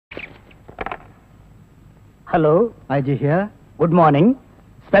Hello. IG here. Good morning.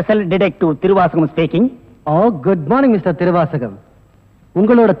 Special Detective Tiruvasagam speaking. Oh, good morning, Mr. Tiruvasagam.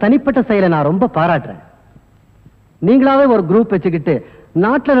 உங்களோட தனிப்பட்ட செயலை நான் ரொம்ப பாராட்டுறேன். நீங்களாவே ஒரு குரூப் வச்சுக்கிட்டு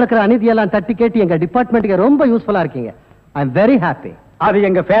நாட்டில் நடக்கிற அநீதியெல்லாம் தட்டி கேட்டு எங்க டிபார்ட்மெண்ட்டுக்கு ரொம்ப யூஸ்ஃபுல்லா இருக்கீங்க. I am very happy. அது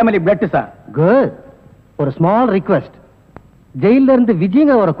எங்க ஃபேமிலி பிளட் சார். குட். ஒரு ஸ்மால் ரிக்வெஸ்ட். ஜெயில இருந்து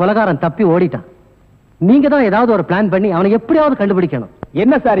விஜய்ங்க ஒரு கொலைகாரன் தப்பி ஓடிட்டான். நீங்க தான் ஏதாவது ஒரு பிளான் பண்ணி அவனை எப்படியாவது கண்டுபிடிக்கணும்.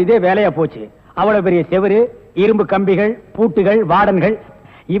 என்ன சார் இதே வேலையா போச்சு? அவ்வளவு பெரிய செவரு, இரும்பு கம்பிகள், பூட்டுகள், வார்டன்கள்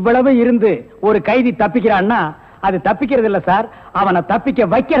இவ்வளவு இருந்து ஒரு கைதி தப்பிக்கிறான்னா அது தப்பிக்கிறது இல்ல சார், அவனை தப்பிக்க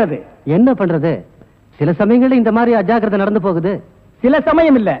வைக்கிறது. என்ன பண்றது? சில சமயங்கள்ல இந்த மாதிரி அஜாக்கிரதை நடந்து போகுது. சில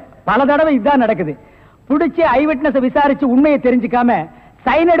சமயம் இல்ல, பல தடவை இதுதான் நடக்குது. புடிச்சு ஐ விட்னஸ் விசாரிச்சு உண்மையை தெரிஞ்சுக்காம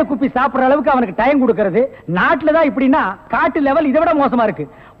சைனைடு குப்பி சாப்பிடுற அளவுக்கு அவனுக்கு டைம் கொடுக்கறது. நாட்டுல தான் இப்படின்னா காட்டு லெவல் இதை விட மோசமா இருக்கு.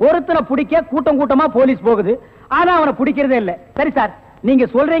 ஒருத்தனை பிடிக்க கூட்டம் கூட்டமா போலீஸ் போகுது, ஆனா அவனை பிடிக்கிறதே இல்ல. சரி சார், நீங்க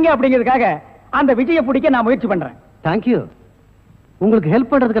சொல்றீங்க அப்படிங்கிறதுக்காக அந்த விஜயை பிடிக்க நான் முயற்சி பண்றேன். தேங்க்யூ. உங்களுக்கு ஹெல்ப்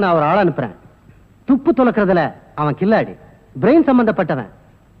பண்றதுக்கு நான் ஒரு ஆள் அனுப்புறேன். துப்பு துலக்கிறதுல அவன் கில்லாடி, பிரெயின் சம்பந்தப்பட்டவன்.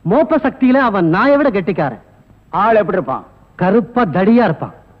 மோப்ப சக்தியில அவன் நாயை விட கெட்டிக்காரன். ஆள் எப்படி இருப்பான்? கருப்பா தடியா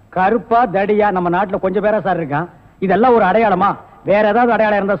இருப்பான். கருப்பா தடியா நம்ம நாட்டுல கொஞ்சம் பேரா சார் இருக்கான். இதெல்லாம் ஒரு அடையாளமா? வேற ஏதாவது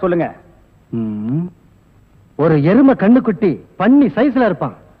அடையாளம் இருந்தா சொல்லுங்க. ஒரு எருமை கண்ணுக்குட்டி பண்ணி சைஸ்ல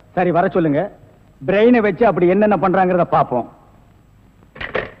இருப்பான். சரி, வர சொல்லுங்க. பிரெயினை வச்சு அப்படி என்னென்ன பண்றாங்கறத பாப்போம்.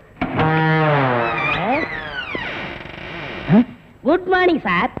 Good morning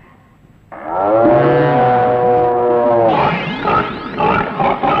sir.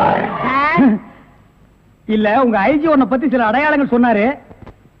 இல்ல, உங்க ஐஜி உன்னை பத்தி சில அடையாளங்கள் சொன்னாரு.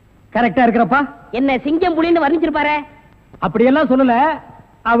 கரெக்டா இருக்கிறப்பா? என்ன சிங்கம் புலின்னு வர்ணிச்சிருப்பாரு? அப்படியெல்லாம் சொல்லல,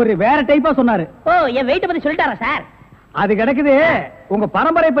 அவரு வேற டைப்பா சொன்னாரு. ஓ, என் வெயிட்ட பத்தி சொல்லிட்டாரா சார்? அது கிடக்குது. உங்க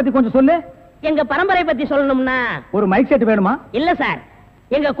பரம்பரை பத்தி கொஞ்சம் சொல்லு. எங்க பரம்பரை பத்தி சொல்லணும்னா ஒரு மைக் செட் வேணுமா? இல்ல சார்,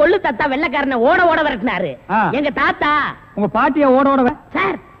 எங்க கொள்ளு தாத்தா வெள்ளக்காரனை ஓட ஓட விரட்டினாரு. எங்க தாத்தா. உங்க பாட்டிய ஓட ஓட?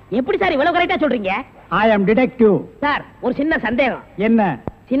 சார், எப்படி சார் இவ்வளவு கரெக்டா சொல்றீங்க? ஐ அம் டிடெக்டிவ். சார், ஒரு சின்ன சந்தேகம். என்ன?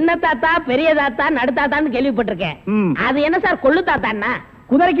 சின்ன தாத்தா, பெரிய தாத்தா, நடு தாத்தான்னு கேள்விப்பட்டிருக்கேன். அது என்ன சார் கொள்ளு தாத்தான்னா?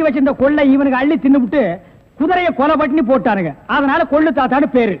 குதிரைக்கு வச்சிருந்த கொள்ளை இவனுக்கு அள்ளி தின்னுபிட்டு குதிரைய கொலை பண்ணி போட்டானுங்க, அதனால கொள்ளு தாத்தான்னு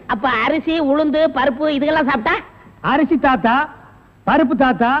பேரு. அப்ப அரிசி, உளுந்து, பருப்பு இதெல்லாம் சாப்பிட்டா? அரிசி தாத்தா, பருப்பு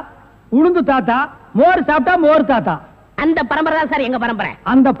தாத்தா, உளுந்து தாத்தா, மோர் சாப்பிட்டா மோர் தாத்தா. அந்த பரம்பரை தான் சார் எங்க பரம்பரை.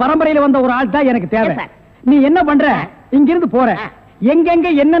 அந்த பரம்பரையில வந்த ஒரு ஆள் தான் எனக்கு தேவை. நீ என்ன பண்ற? இங்கிருந்து போற, எங்கெங்க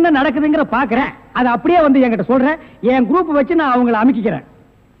என்னென்ன நடக்குதுங்கிற பாக்குறேன். அது அப்படியே வந்து என்கிட்ட சொல்றேன். என் குரூப் வச்சு நான் அவங்களை அமைக்கிறேன்.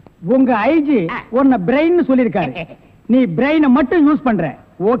 உங்க ஐஜி உன்னை பிரெயின் சொல்லிருக்காரு. நீ பிரெயினை மட்டும் யூஸ் பண்ற.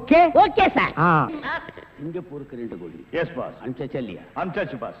 ஓகே? Okay sir. சிங்கப்பூருக்கு 2 கோடி. S pass. அனுப்பிச்சா இல்லையா?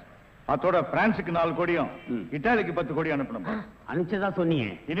 அனுப்பிச்சாச்சு பாஸ். அதோட பிரான்ஸுக்கு 4 கோடியும் இட்டாலிக்கு 10 கோடி அனுப்பணும். அனுப்பிச்சதா சொன்னீங்க?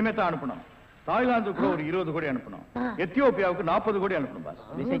 இனிமே தான் அனுப்பணும். தாய்லாந்துக்கு ஒரு 20 கோடி அனுப்பணும். எத்தியோப்பியாவுக்கு 40 கோடி அனுப்பணும் பாஸ்.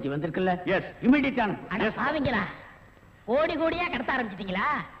 மெசேஜ் வந்திருக்குல்ல? எஸ். இமிடியேட்டா அனுப்பு. பாவீங்களா, கோடி கோடியா கடத்த ஆரம்பிச்சிட்டீங்களா?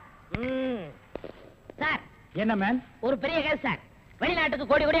 சார். என்ன மேன்? ஒரு பெரிய கேஸ் சார். வெளிநாட்டுக்கு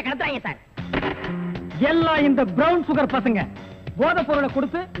கோடி கோடியா கடத்துறாங்க சார். எல்லாம் இந்த பிரவுன் சுகர் பசங்க போதை பொருளை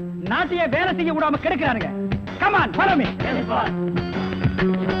கொடுத்து நாட்டையே வேலை செய்ய விடாம கெடுக்கிறானுங்க. Come on, follow me.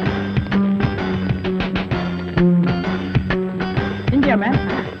 India man.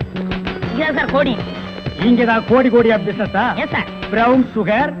 இங்கதான் சார் கோடி. இங்கதான் கோடி கோடியா பிசினஸா? Yes sir. Brown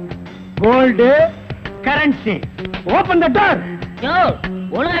sugar, gold, currency. Open the door. யோ,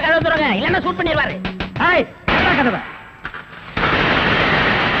 ஒழுங்கா கதவு திறங்க, இல்லன்னா ஷூட் பண்ணிடுவாரு. ஹாய், கதவை.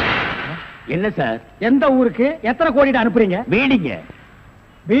 என்ன சார்? எந்த ஊருக்கு எத்தனை கோடி அனுப்புறீங்க? பீடிங்க.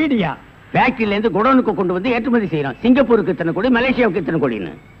 பீடியா? ஃபேக்டரியில இருந்து குடோனுக்கு கொண்டு வந்து ஏற்றுமதி செய்யறோம். சிங்கப்பூருக்கு இத்தனை கோடி, மலேசியாவுக்கு இத்தனை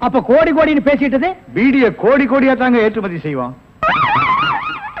கோடின்னு. அப்ப கோடி கோடின்னு பேசிட்டது? பீடிய கோடி கோடியா தாங்க ஏற்றுமதி செய்வோம்.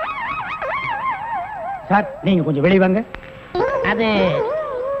 சார், நீங்க கொஞ்சம் வெளிய வாங்க. அது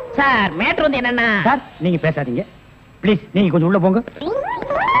சார், மேட்டர் வந்து என்னன்னா. சார், நீங்க பேசாதீங்க ப்ளீஸ். நீங்க கொஞ்சம் உள்ள போங்க.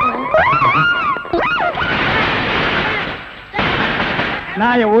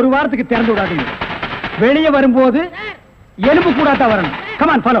 நான் ஒரு வாரத்துக்கு திறந்து விடாதீங்க. வெளியே வரும்போது எலும்பு கூடாத வரணும்.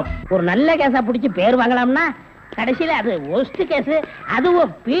 Come on, follow. ஒரு நல்ல கேஸா பிடிச்சு பேர் வாங்கலாம்னா கடைசியில அது ஒஸ்ட் கேஸ்,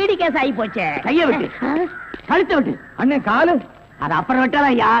 அதுவும் பீடி கேஸ் ஆகி போச்சே. கைய விட்டு, கழுத்தை விட்டு. அண்ணன் காலு. அது அப்புறம்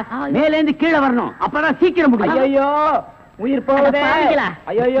விட்டாதான் ஐயா, மேல இருந்து கீழே வரணும். அப்பதான் சீக்கிரம் முடியும். ஐயோ, உயிர் போகுதே.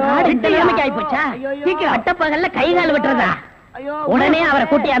 ஐயோ, இந்த நிலைமைக்கு ஆகி போச்சா? சீக்கிரம் அட்டப்பகல்ல கை கால் விட்டுறதா? உடனே அவரை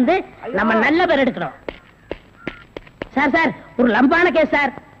கூட்டியாந்து நம்ம நல்ல பேர் எடுக்கணும். சார் சார், ஒரு லம்பான case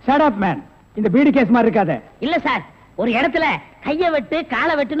sir. Shut up man. இந்த பீடி கேஸ் மாதிரி இருக்காதே. இல்ல சார், ஒரு இடத்துல கைய வெட்டு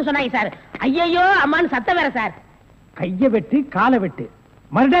காலை வெட்டுன்னு சொன்னாங்க சார். ஐயோ அம்மான்னு சத்தம் வேற சார். கைய வெட்டு காலை வெட்டு,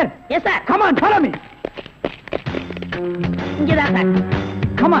 murder. Yes sir. Come on, follow me. இங்கதான் sir.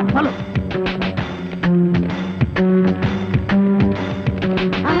 Come on, follow.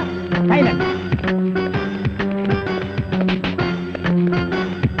 Silent.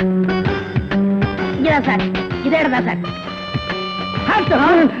 இதான் சார், இதே இடம் தான் சார்.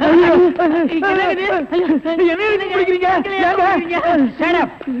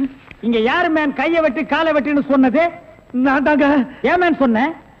 இங்க யாரு மேன் கைய வெட்டு காலை வெட்டுன்னு சொன்னது? நான் தாங்க. ஏன் மேன்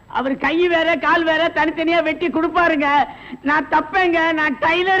சொன்னேன்? அவர் கை வேற கால் வேற தனித்தனியா வெட்டி கொடுப்பாருங்க. நான் தப்பேங்க, நான்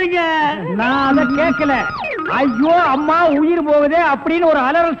டைலருங்க. நான் அதை கேட்கல. ஐயோ அம்மா உயிர் போகுதே அப்படின்னு ஒரு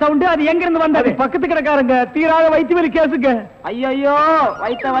அலறல் சவுண்ட். அது எங்க இருந்து வந்தது? பக்கத்து கிடக்காருங்க, தீராத வயிற்று வலி கேசுங்க. ஐயோ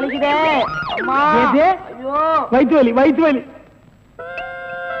வயித்த வலிக்குதே. வயிற்று வலி, வயிற்று வலி.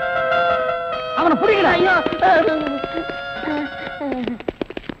 அவனை புடிக்கல. ஐயோ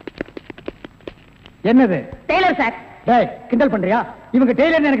என்னது? Taylor sir. டேய், கிண்டல் பண்றியா? இவங்க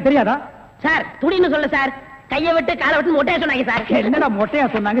டெய்லர்னு எனக்கு தெரியாதா? சார் துடின்னு சொல்ல சார். கையை விட்டு காலை விட்டு மொட்டையா சொன்னாங்க சார். என்னடா மொட்டையா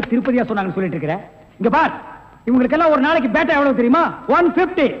சொன்னாங்க, திருப்பதியா சொன்னாங்கன்னு சொல்லிட்டு இருக்கிற? இங்க பார், இவங்களுக்கெல்லாம் ஒரு நாளைக்கு பேட்டா எவ்வளவு தெரியுமா?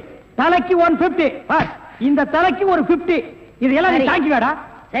 150. தலைக்கு 150. பார், இந்த தலைக்கு ஒரு 50. இது எல்லாம் நீ தாங்கி வேடா.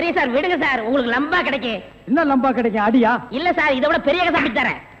 சரி சார், விடுங்க சார், உங்களுக்கு லம்பா கிடைக்கும். என்ன லம்பா கிடைக்கும்? அடியா? இல்ல சார், இதை விட பெரிய கேஸ் அப்படி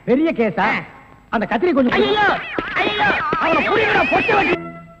தரேன். பெரிய கேஸா? அந்த கத்திரி கொஞ்சம் ஐயோ ஐயோ, அவனை புடிங்கடா, பொட்டு வச்சு.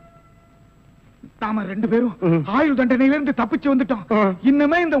 நாம 2 பேரும் ஆயுள் தண்டனையில இருந்து தப்பிச்சு வந்துட்டோம்.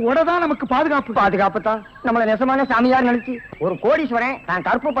 இன்னுமே இந்த உடதான் நமக்கு பாதுகாப்பு. பாதுகாப்புதான். நம்மள நெசமான சாமியார் நினைச்சு ஒரு கோடீஸ்வரன் தான்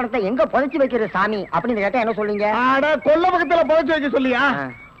கருப்பு பணத்தை எங்க புதைச்சு வைக்கிற சாமி அப்படின்னு கேட்டா என்ன சொல்லுங்க? அட, கொல்ல பக்கத்துல புதைச்சு வைக்க சொல்லியா?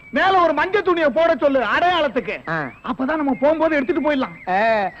 மேல ஒரு மஞ்சள் துணியை போட சொல்லு அடையாளத்துக்கு. அப்பதான் நம்ம போகும்போது எடுத்துட்டு போயிடலாம்.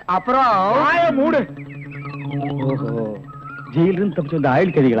 அப்புறம் ஆய மூடு. ஜெயில இருந்து தப்பிச்சு வந்த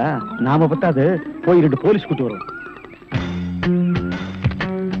ஆயுள் கைதிகளா? நாம பத்தாது, போய் 2 போலீஸ் கூட்டி வரும்.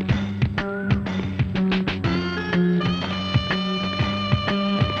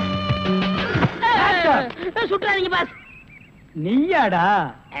 சுற்றாதீங்க பாஸ். நீயாடா?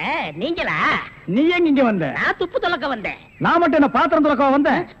 நீங்களா? நீ எங்க இங்க வந்த? நான் துப்பு துலக்க வந்தேன். நான் மட்டும் என்ன பாத்திரம் துலக்க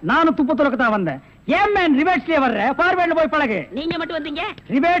வந்தேன்? நானும் துப்பு துலக்கத்தான் வந்தேன். ஏன் மேன் ரிவர்ஸ்லயே வர்ற? ஃபார்வேர்ட்ல போய் பழகு. நீங்க மட்டும் வந்தீங்க?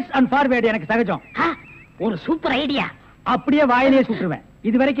 ரிவர்ஸ் அண்ட் ஃபார்வேர்ட் எனக்கு சகஜம். ஒரு சூப்பர் ஐடியா. அப்படியே வாயிலே சுட்டுருவேன்.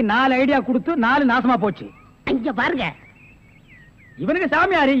 இதுவரைக்கும் 4 ஐடியா கொடுத்து 4 நாசமா போச்சு. இங்க பாருங்க, இவனுக்கு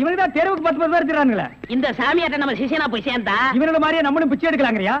சாமியாரு, இவனுக்கு தான் தெருவுக்கு 10 பேர் இருக்கிறானுங்களே. இந்த சாமியார்ட்ட நம்ம சிஷியனா போய் சேர்ந்தா இவனோட மாதிரியே நம்மளும் பிச்சை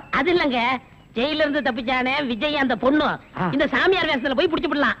எடுக்கலாங்கறியா? அது இல்லங்க, ஜெயில இருந்து தப்பிச்சானே விஜய் அந்த பொண்ணு இந்த சாமியார் வேஷத்துல போய் புடிச்சு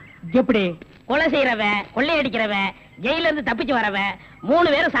விடலாம். எப்படி? கொலை செய்யறவன், கொள்ளையடிக்கிறவன், ஜெயில இருந்து தப்பிச்சு வரவன்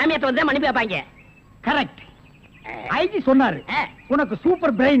 3 பேரும் சாமியார்ட்ட வந்து மன்னிப்பு வைப்பாங்க. கரெக்ட். ஐஜி சொன்னாரு உனக்கு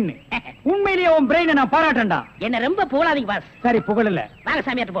சூப்பர் பிரெயின். உண்மையிலேயே உன் பிரெயினை நான் பாராட்டேன்டா. என்ன ரொம்ப புகழாதீங்க பாஸ். சரி, புகழல. வாங்க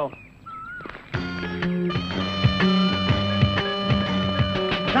சாமியார்ட்ட போவோம்.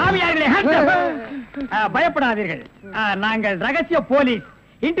 சாமியார்களே, பயப்படாதீர்கள். நாங்கள் ரகசிய போலீஸ்,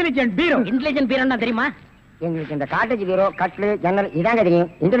 இன்டெலிஜென்ட் பீரோ. இன்டெலிஜென்ட் பீரோன்னா தெரியுமா? எங்களுக்கு இந்த காட்டேஜ் பீரோ, கட்லு, ஜன்னல் இதாங்க தெரியும்.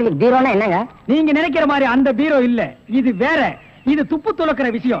 இன்டெலிஜென்ட் பீரோனா என்னங்க? நீங்க நினைக்கிற மாதிரி அந்த பீரோ இல்ல, இது வேற. இது துப்பு துலக்கிற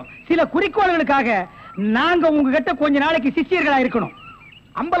விஷயம். சில குறிக்கோள்களுக்காக நாங்க உங்ககிட்ட கொஞ்ச நாளைக்கு சிஷியர்களா இருக்கணும்.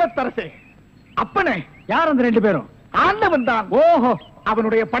 அம்பலத்தரசே, அப்பனே, யார் அந்த 2 பேரும்? ஆண்டவன் தான். ஓஹோ,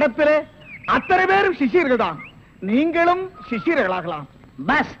 அவனுடைய படத்திலே அத்தனை பேரும் சிஷியர்கள் தான். நீங்களும் சிஷியர்களாகலாம்.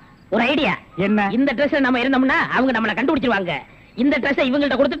 பாஸ், ஒரு ஐடியா. என்ன? இந்த ட்ரெஸ் நம்ம இருந்தோம்னா அவங்க நம்மள கண்டுபிடிச்சிருவாங்க. இந்த ட்ரெஸ்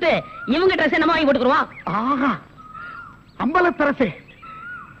இவங்கள்ட்ட கொடுத்துட்டு இவங்க ட்ரெஸ் நம்ம வாங்கி போட்டுக்குறோம். ஆஹா, அம்பலத்தரசே,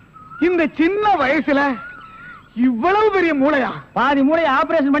 இந்த சின்ன வயசுல இவ்வளவு பெரிய மூளையா? பாதி மூளையை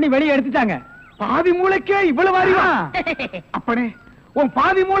ஆபரேஷன் பண்ணி வெளியே எடுத்துட்டாங்க. பாதி மூளைக்கே இவ்வளவு அறிவா? அப்பனே, உன்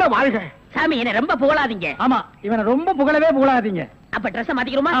பாதி மூளை வாழ்க. சாமி, என்ன ரொம்ப புகழாதீங்க. ஆமா, இவனை ரொம்ப புகழவே புகழாதீங்க. அப்ப ட்ரெஸ்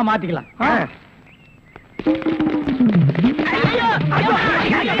மாத்திக்கிறோமா? மாத்திக்கலாம்.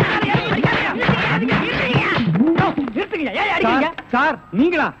 சார்,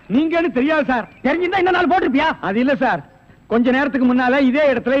 நீங்களா? நீங்கன்னு தெரியாது சார். தெரிஞ்சிருந்தா இந்த நாள் போட்டிருப்பியா? அது இல்ல சார், கொஞ்ச நேரத்துக்கு முன்னால இதே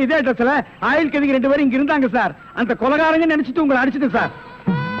இடத்துல இதே இடத்துல ஆயுள் கைதிகள் 2 பேரும் இங்க இருந்தாங்க சார். அந்த கொலைகாரங்க நினைச்சிட்டு உங்களை அடிச்சிட்டு சார்.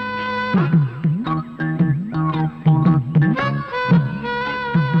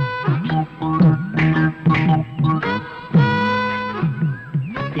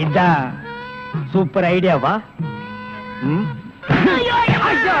 இதான் சூப்பர் ஐடியாவா?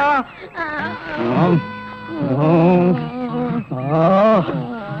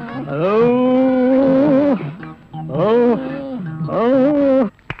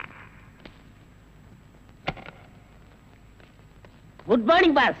 Good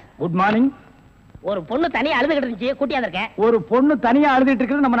morning boss. Good morning. ஒரு பொண்ணு தனியா அழுதுகிட்டு இருந்துச்சு, கூட்டியா இருக்கேன். ஒரு பொண்ணு தனியா அழுதுட்டு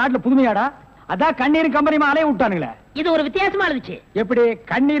இருக்கிறது நம்ம நாட்டுல புதுமையாடா? அதான் கண்ணீர் கம்பெனிமா அலைய விட்டானுங்களே. இது ஒரு வித்தியாசமா இருந்துச்சு. எப்படி?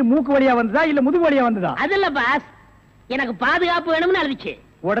 கண்ணீர் மூக்கு வழியா வந்ததா இல்ல முதுகு வழியா வந்ததா? அது இல்ல பாஸ், எனக்கு பாதுகாப்பு வேணும்னு அழுதுச்சு.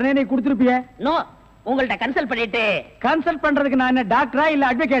 உடனே நீ கொடுத்துருப்பிய? நோ, உங்கள்ட்ட கன்சல்ட் பண்ணிட்டு. கன்சல்ட் பண்றதுக்கு நான் என்ன டாக்டரா இல்ல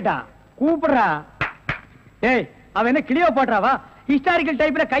அட்வொகேட்டா? கூப்பிடுறா. ஏய், அவ என்ன கிளியோபாட்ராவா? ஹிஸ்டாரிக்கல்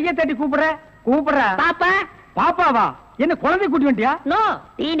டைப்ல கையை தட்டி கூப்பிடுற? கூப்பிடுறா. பாப்பா. பாப்பாவா? என்ன குழந்தை கூட்டி வந்துட்டியா? No,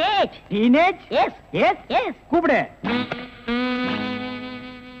 teenage. Teenage? S S S. கூப்பிடு.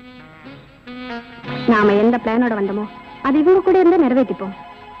 நாம எந்த பிளானோட வந்தோமோ அது இவங்க கூட இருந்து நிறைவேற்றிப்போம்.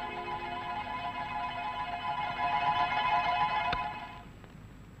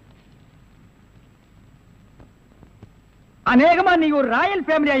 அநேகமா நீங்க ஒரு ராயல்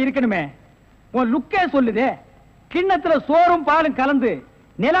ஃபேமிலியா இருக்கணுமே. உன் லுக்கே சொல்லுதே. கிண்ணத்துல சோறும் பாலும் கலந்து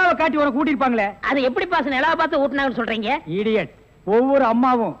நிலாவை காட்டி உன கூட்டிருப்பாங்களே. அது எப்படி பாஸ் நிலாவை பார்த்து ஊட்டினாங்கன்னு சொல்றீங்க? இடியட். ஒவ்வொரு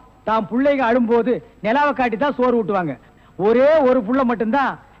அம்மாவும் தான் பிள்ளைங்க அழும்போது நிலாவை காட்டி தான் சோறு ஊட்டுவாங்க. ஒரே ஒரு புள்ள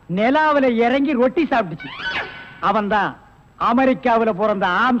மட்டும்தான் நிலாவில இறங்கி ரொட்டி சாப்பிட்டுச்சு. அவன் தான் அமெரிக்காவில பிறந்த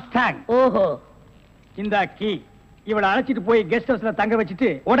ஆம்ஸ்டாங். ஓஹோ. இந்த கீ இவளை அழைச்சிட்டு போய் கெஸ்ட் ஹவுஸ்ல தங்க வச்சுட்டு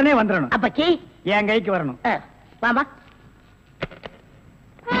உடனே வந்துடணும். அப்ப கீ என் கைக்கு வரணும். வாமா.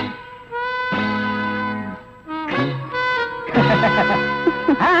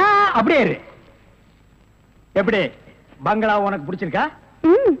 அப்படியே இரு. எப்படி பங்களா உனக்கு பிடிச்சிருக்கா?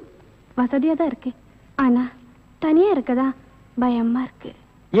 வசதியா தான் இருக்கு. ஆனா தனியா இருக்கதா பயமா இருக்கு.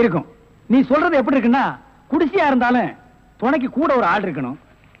 இருக்கும். நீ சொல்றது எப்படி இருக்குன்னா, குடிசையா இருந்தாலும் துணைக்கு கூட ஒரு ஆள் இருக்கணும்,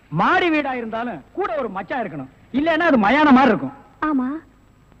 மாடி வீடா இருந்தாலும் கூட ஒரு மச்சான் இருக்கணும். இல்லன்னா அது மயான மாதிரி இருக்கும். ஆமா,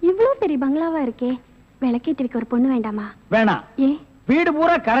 இவ்வளவு பெரிய பங்களாவா இருக்கே, விளக்கேத்தி வைக்க ஒரு பொண்ணு வேண்டாமா? வேணாம். ஏன்? வீடு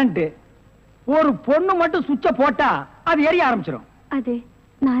பூரா கரண்ட், ஒரு பொண்ணு மட்டும் சுவிட்ச போட்டா அது எரிய ஆரம்பிச்சிடும். அது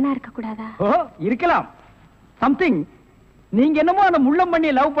நானா இருக்க கூடாதா? ஓ, இருக்கலாம். சம்திங். நீங்க என்னமோ அந்த முள்ளம் பண்ணி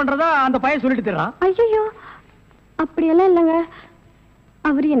லவ் பண்றதா அந்த பையன் சொல்லிட்டு தர்றான். ஐயோ, அப்படியெல்லாம் இல்லங்க.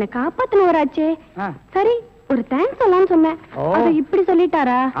 அவரு என்ன காப்பாத்தினவராச்சே. சரி, ஒரு தேங்க்ஸ் சொல்லலாம்னு சொன்னேன். அத இப்படி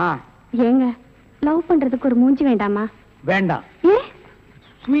சொல்லிட்டாரா? ஏங்க, லவ் பண்றதுக்கு ஒரு மூஞ்சி வேண்டாமா? வேண்டாம். ஏ?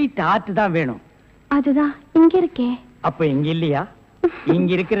 ஸ்வீட் ஹார்ட் தான் வேணும். அதுதான் இங்க இருக்கே. அப்ப இங்க இல்லையா?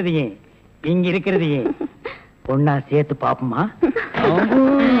 இங்க இருக்கிறது ஏன், இங்க இருக்கிறது ஏன் பொண்ணா சேர்த்து பாப்போமா?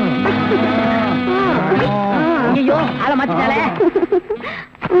 ஐயோ, ஆள மாத்திட்டாளே.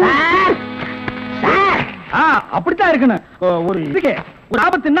 அப்படித்தான் இருக்கணும். ஒரு இதுக்கு ஒரு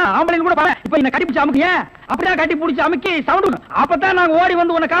ஆபத்துன்னா ஆம்பளைங்க கூட பாரு. இப்ப என்ன கட்டி பிடிச்சு அமுக்கிய, அப்படியே கட்டி பிடிச்சு அமுக்கி சவுண்ட், அப்பதான் நாங்க ஓடி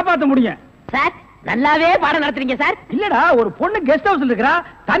வந்து உன்னை காப்பாத்த முடியும். சார், நல்லாவே பாடம் நடத்துறீங்க சார். இல்லடா, ஒரு பொண்ணு கெஸ்ட் ஹவுஸ்ல இருக்கறா,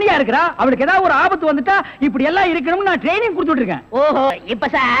 தனியா இருக்கறா, அவளுக்கு ஏதாவது ஒரு ஆபத்து வந்துட்டா இப்படி எல்லாம் இருக்கணும்னு நான் ட்ரைனிங் கொடுத்துட்டு இருக்கேன். ஓஹோ, இப்ப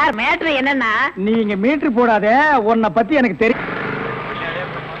சார் மேட்டர் என்னன்னா, நீங்க மீட்டர் போடாதே, உன்னை பத்தி எனக்கு தெரியும்.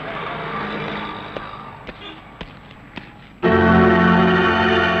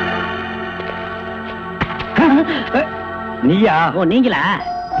 நீயா? ஓ, நீங்களா?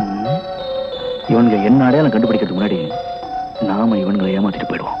 இவனுங்க என்ன அடையாளம் கண்டுபிடிக்கிறதுக்கு முன்னாடி நாம இவனுங்களை ஏமாத்திட்டு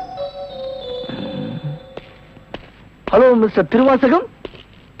போயிடுவோம். Hello mister Thiruvasagam.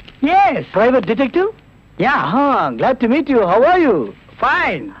 S, private detective. Yeah, glad to meet you. How are you?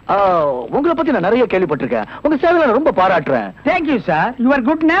 fine. உங்களை பத்தி நான் நிறைய கேள்விப்பட்டிருக்கேன். உங்க சேவையில நான் ரொம்ப பாராட்டுறேன். Thank you sir. Your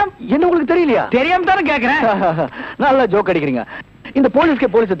good name? என்ன உங்களுக்கு தெரியலையா? தெரியாம தானே கேக்குறேன். நல்லா ஜோக் அடிக்கிறீங்க. இந்த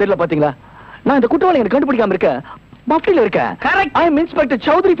போலீஸ்க்கே போலீஸ் தெரியல பாத்தீங்களா? நான் இந்த குற்றவாளி எனக்கு கண்டுபிடிக்காம இருக்கேன். மஃப்டில இருக்கேன். Correct. I am Inspector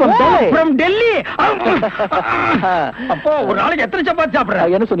Chowdhury from Delhi. From Delhi. அப்போ ஒரு நாளைக்கு எத்தனை சப்பாத்தி சாப்பிடுற?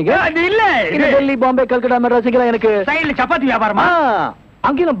 என்ன சொன்னீங்க? அது இல்ல, இது டெல்லி, பாம்பே, கல்கட்டா, மெட்ராஸ்ல எனக்கு சைடுல சப்பாத்தி வியாபாரமா?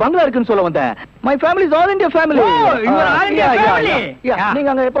 அங்கேயும் பங்களா இருக்குன்னு சொல்ல வந்தேன். My family is all India family. You are all India family.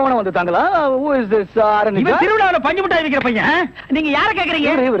 நீங்க அங்க எப்ப வேணா வந்து தாங்களா? Who is this? இவன் திருவிழாவுல பஞ்சு மிட்டாய் விக்கிற பையன். நீங்க யார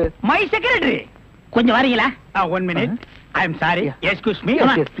கேக்குறீங்க? இவரு. My secretary. கொஞ்சம் வரீங்களா? 1 minute. I am sorry. Excuse me.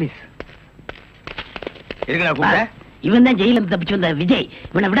 Yes, please. இருக்கடா கூப்பிட்ட. இவன் தான் ஜெயில இருந்து தப்பிச்சு வந்த விஜய்.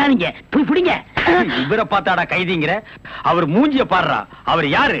 இவனை விடாதீங்க, போய் பிடிங்க. இவரை பார்த்தாடா கைதிங்கிற? அவர் மூஞ்சிய பாடுறா. அவர்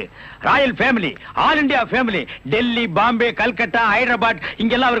யாரு? Royal family, all India family. Delhi, Bombay, Calcutta, Hyderabad,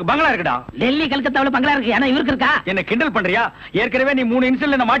 இங்கெல்லாம் அவருக்கு பங்களா இருக்குடா. டெல்லி, கல்கத்தாவுல பங்களா இருக்கு. ஆனா இவருக்கு இருக்கா? என்ன கிண்டல் பண்றியா? ஏற்கனவே நீ 3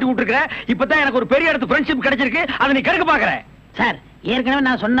 இன்சிடென்ட்ல என்ன மாட்டி விட்டுருக்க. இப்பதான் எனக்கு ஒரு பெரிய இடத்து ஃப்ரெண்ட்ஷிப் கிடைச்சிருக்கு. அதை நீ கெடுக்க பாக்குற. சார், ஏற்கனவே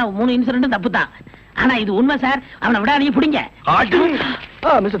நான் சொன்ன 3 இன்சிடென்ட் தப்பு தான். ஆனா இது உண்மை சார். அவனை விடாதீங்க, பிடிங்க.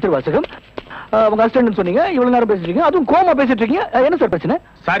 மிஸ்டர் திருவாசகம், உங்க அசிஸ்டன்ட் சொன்னீங்க, இவ்வளவு நேரம் பேசிட்டு இருக்கீங்க, அதுவும் கோமா பேசிட்டு இருக்கீங்க. என்ன சார் பிரச்சனை?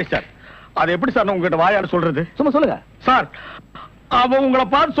 Sorry sir. அது எப்படி சார் உங்ககிட்ட வாயால சொல்றது? சும்மா சொல்லுங்க சார். அவன் உங்களை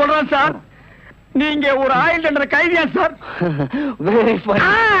பார்த்து சொல்றான் சார், நீங்க ஒரு ஆயில் என்ற கைதியா சார்? Very fine.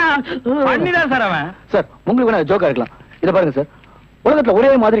 பண்ணிதான் சார் அவன். சார், உங்களுக்கு வேணா ஜோக்கா இருக்கலாம். இத பாருங்க சார், உலகத்துல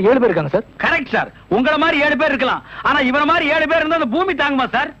ஒரே மாதிரி 7 பேர் இருக்காங்க சார். Correct sir. உங்கள மாதிரி 7 பேர் இருக்கலாம். ஆனா இவர மாதிரி 7 பேர் இருந்தா அந்த பூமி தாங்குமா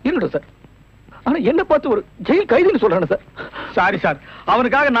சார்? இருக்கட்டும் சார். ஆனா என்ன பார்த்து ஒரு ஜெயில் கைதின்னு சொல்றானே சார். சாரி சார்,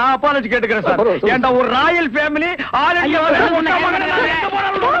 அவனுக்காக நான் அப்பாலஜி கேட்டுக்கிறேன் சார். ஏண்டா ஒரு Royal family, all India.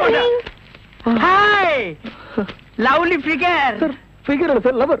 Hi, lovely figure. Sir, figure இல்ல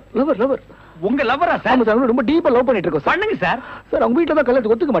சார், லவர் லவர் லவர். உங்க லவரா சார்? ஆமா சார், ரொம்ப டீப்பா லவ் பண்ணிட்டு இருக்கோம் சார். பண்ணுங்க சார். சார், அவங்க வீட்ல தான்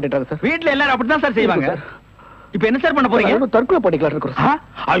கல்யாணத்துக்கு ஒத்துக்க மாட்டேன்றாங்க சார். வீட்ல எல்லாரும் அப்படிதான் சார் செய்வாங்க. இப்ப என்ன சார் பண்ண போறீங்க? தற்கொலை பண்ணிக்கலாம் இருக்கோம் சார்.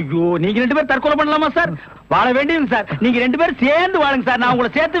 ஐயோ, நீங்க 2 பேரும் தற்கொலை பண்ணலாமா சார்? வாழ வேண்டியது சார். நீங்க 2 பேரும் சேர்ந்து வாழுங்க சார். நான்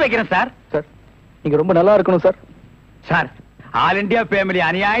உங்களை சேர்த்து வைக்கிறேன் சார். சார், நீங்க ரொம்ப நல்லா இருக்கணும் sir. Sir, all India family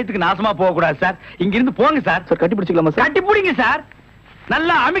அநியாயத்துக்கு நாசமா போக கூடாது சார். இங்க இருந்து போங்க சார். சார், கட்டி பிடிச்சிக்கலாமா சார்? கட்டி பிடிங்க சார்.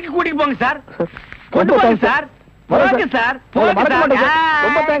 நல்லா அமைக்க கூட்டிட்டு போங்க சார். சார், கொண்டு போங்க சார். போங்க சார். போங்க சார்.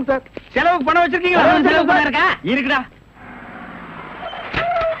 ரொம்ப தேங்க்ஸ் சார். செலவுக்கு பணம் வச்சிருக்கீங்களா? செலவு பணம் இருக்கா? இருக்குடா.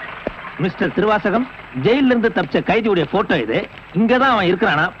 மிஸ்டர் திருவாசகம், ஜெயில இருந்து தப்பிச்ச கைதியுடைய போட்டோ இது. இங்கதான் அவன்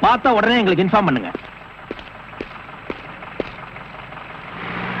இருக்கிறானா பார்த்தா உடனே எங்களுக்கு இன்ஃபார்ம் பண்ணுங்க.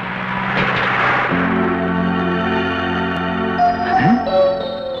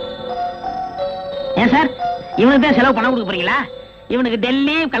 ஏன் சார் இவனுக்கு தான் செலவு பணம் கொடுக்க போறீங்களா? இவனுக்கு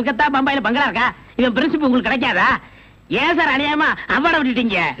டெல்லி, கல்கத்தா, பம்பாயில பங்களா இருக்கா? இவன் பிரின்சிபல் உங்களுக்கு கிடைக்காதா? ஏன் சார் அநியாயமா அவார்ட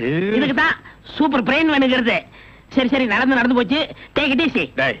விட்டுட்டீங்க? இதுக்கு தான் சூப்பர் பிரெயின் வேணுங்கிறது. சரி சரி, நடந்து போச்சு. Take it easy.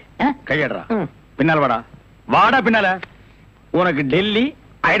 கையடுறா. பின்னால வாடா. வாடா பின்னால. உனக்கு டெல்லி,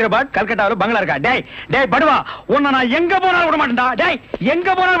 ஹைதராபாத், கல்கட்டாவில் பங்களா இருக்கா? டேய் டேய் படுவா, உன்னை நான் எங்க போனாலும் விட மாட்டேன்டா. டேய் எங்க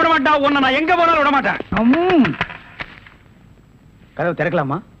போனாலும் விட மாட்டா. உன்னை நான் எங்க போனாலும் விட மாட்டேன். கதவு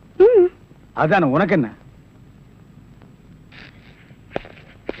திறக்கலாமா? அதான, உனக்கு என்ன?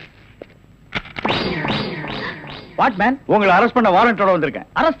 What man? உங்களை அரெஸ்ட் பண்ண வாரண்டோட வந்திருக்கேன்.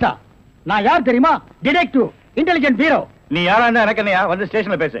 அரெஸ்டா? நான் யார் தெரியுமா? Detective, intelligent bureau. நீ யாரா இருந்தா எனக்கு என்னையா? வந்து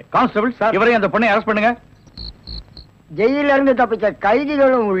ஸ்டேஷன்ல பேசு. கான்ஸ்டபிள் சார், இவரையும் அந்த பொண்ணை அரெஸ்ட் பண்ணுங்க. ஜெயில இருந்து தப்பிச்ச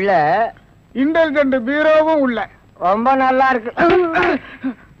கைதிகளும் உள்ள, இன்டெலிஜென்ட் பீரோவும் உள்ள. ரொம்ப நல்லா இருக்கு.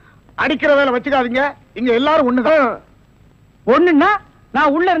 அடிக்கிற வேலை வச்சுக்காதீங்க. இங்க எல்லாரும் ஒண்ணுதான். ஒண்ணுன்னா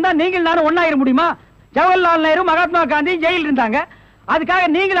நான் உள்ள இருந்தா நீங்கள் நானும் ஒன்னாயிர முடியுமா? ஜவஹர்லால் நேரு, மகாத்மா காந்தி ஜெயில இருந்தாங்க. அதுக்காக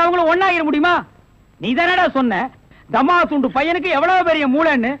நீங்கள் அவங்களும் ஒன்னாயிர முடியுமா? நீ தானடா சொன்ன தமா துண்டு பையனுக்கு எவ்வளவு பெரிய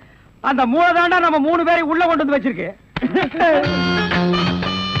மூளைன்னு. அந்த மூளை தாண்டா நம்ம 3 பேரை உள்ள கொண்டு வந்து வச்சிருக்கு.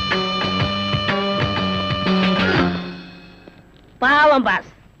 பாவம் பாஸ்,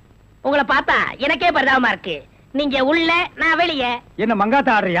 உங்களை பார்த்தா எனக்கே பரிதாபமா இருக்கு. நீங்க உள்ள, நான் வெளியே. என்ன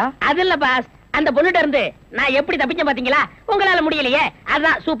மங்காத்த ஆடுறியா? அது இல்ல பாஸ், அந்த பொண்ணுட்ட இருந்து நான் எப்படி தப்பிச்சேன் பாத்தீங்களா? உங்களால முடியலையே,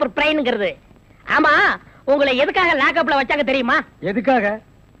 அதான் சூப்பர் பிரெயின்ங்கிறது. ஆமா, உங்களை எதுக்காக லாக்அப்ல வச்சாங்க தெரியுமா? எதுக்காக?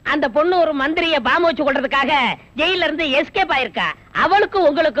 அந்த பொண்ணு ஒரு மந்திரிய பாம்பு வச்சு கொள்றதுக்காக ஜெயில இருந்து எஸ்கேப் ஆயிருக்கா. அவளுக்கும்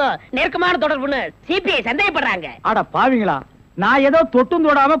உங்களுக்கும் நெருக்கமான தொடர்புன்னு சிபிஐ சந்தேகப்படுறாங்க. அட பாவிங்களா, நான் ஏதோ தொட்டும்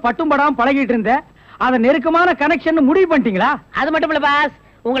தொடாம பட்டும் படாம பழகிட்டு இருந்தேன். அத நெருக்கமான கனெக்ஷன் முடிவு பண்ணிட்டீங்களா? அது மட்டும் இல்ல பாஸ்,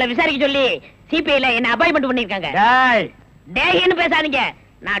 உங்களை விசாரிக்க சொல்லி சிபிஐல என்ன அப்பாயின்மெண்ட் பண்ணிருக்காங்க. டேய் டேய்னு பேசாதீங்க,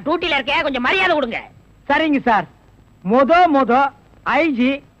 நான் டியூட்டில இருக்கேன், கொஞ்சம் மரியாதை கொடுங்க. சரிங்க சார். மொத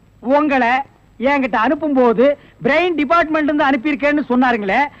ஐஜி உங்களை என்கிட்ட அனுப்பும் போது பிரெயின் டிபார்ட்மெண்ட் இருந்து அனுப்பியிருக்கேன்னு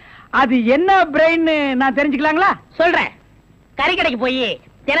சொன்னாருங்களே, அது என்ன பிரெயின் நான் தெரிஞ்சுக்கலாங்களா? சொல்றேன். கறி கடைக்கு போய்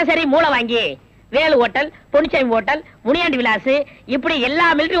தினசரி மூளை வாங்கி வேலு ஹோட்டல், பொன்னிச்சாமி ஹோட்டல், முனியாண்டி விலாஸ், இப்படி எல்லா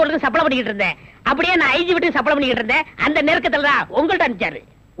மிலிட்டரி ஹோட்டலுக்கும் சப்ளை பண்ணிக்கிட்டு இருந்தேன். அப்படியே நான் ஐஜி விட்டு சப்ளை பண்ணிக்கிட்டு இருந்தேன். அந்த நெருக்கத்துல தான் உங்கள்ட்ட அனுப்பிச்சாரு.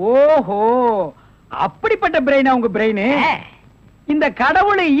 ஓஹோ, அப்படிப்பட்ட பிரெயினா உங்க பிரெயின்? இந்த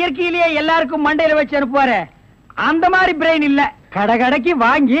கடவுள் இயற்கையிலேயே எல்லாருக்கும் மண்டையில வச்சு அனுப்புவாரு, அந்த மாதிரி பிரெயின் இல்ல. கடைக்கு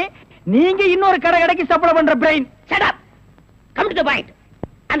வாங்கி நீங்க இன்னொரு கடைக்கு சப்ளை பண்ற brain. Shut up, come to the point.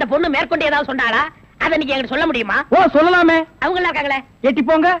 அந்த பொண்ணு மேற்கொண்டு ஏதாவது சொன்னாளா? அத நீங்க என்கிட்ட சொல்ல முடியுமா? ஓ சொல்லலாமே. அவங்க எல்லாம் இருக்காங்களே. எட்டி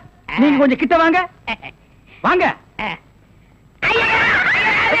போங்க, நீங்க கொஞ்சம் கிட்ட வாங்க. வாங்க.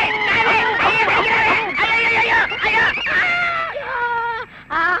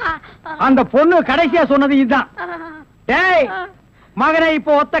 அந்த பொண்ணு கடைசியா சொன்னது இதுதான். டேய் மகனை,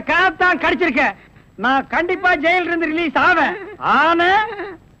 இப்போ ஒத்த காத்தான் கடிச்சிருக்க. நான் கண்டிப்பா ஜெயில இருந்து ரிலீஸ் ஆவேன். ஆனா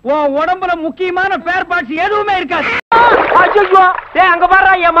உன் உடம்புல முக்கியமான பேர் பார்ட்ஸ் எதுவுமே இருக்காது. அங்க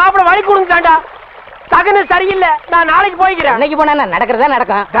பாரு, என் மாப்பிள வழி கொடுங்கடா. தகன சரியில்லை, நான் நாளைக்கு போய்க்கிறேன். இன்னைக்கு போனா நடக்கிறதா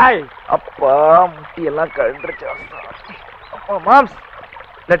நடக்கும். டேய் அப்பா, முட்டி எல்லாம் கழண்டுச்சு. Moms,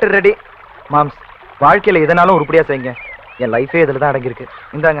 letter ready. மாம்ஸ், வாழ்க்கையில எதனாலும் உருப்படியா செய்யுங்க. என் லைஃபே இதுல தான் அடங்கி இருக்கு.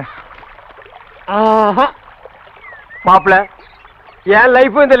 இந்தாங்க. மாப்பிள, என்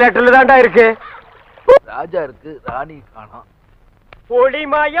லைஃப் இந்த லெட்டர்ல தான்டா இருக்கு. ராஜா இருக்கு, ராணி காணோம்.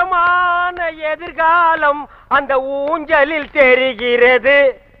 ஒளிமயமான எதிர்காலம் அந்த ஊஞ்சலில் தெரிகிறது.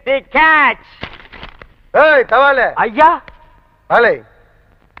 தி கேட்ச். ஏய் தவாலே. ஐயா. வாலே,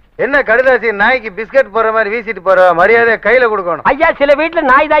 என்ன கடுதாசி நாய்க்கு பிஸ்கட் போற மாதிரி வீசிட்டு போற? மரியாதை கையில கொடுக்கணும். ஐயா, சில வீட்டுல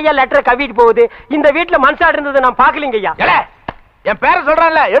நாய் தாயா லெட்டர் கவிட்டு போகுது. இந்த வீட்டுல மனுஷா இருந்தது நான் பாக்கலீங்க ஐயா. என் பேரை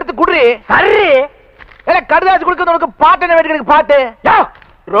சொல்றான்ல, எடுத்து குடுறி. சரி. கடுதாசி கொடுக்கறது உனக்கு பாட்டு என்ன வேண்டிய பாட்டு?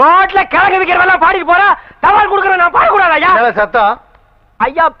 ரோட்ல கிழங்கு விக்கிறவெல்லாம் பாடிட்டு போறா, தவால் கொடுக்கறேன் நான் பாடக்கூடாது ஐயா. சத்தம்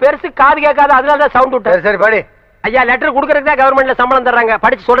ஐயா, பெருசு காது கேட்காது, அதனாலதான் சவுண்ட் விட்டு. சரி படி. ஐயா, லெட்டர் கொடுக்கறதுக்கு தான் கவர்மெண்ட்ல சம்பளம் தர்றாங்க,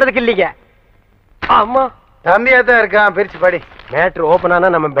 படிச்சு சொல்றதுக்கு இல்லீங்க. ஆமா, தம்பியா தான் இருக்கான், பிரிச்சு படி. மேட்ரு ஓபன் ஆனா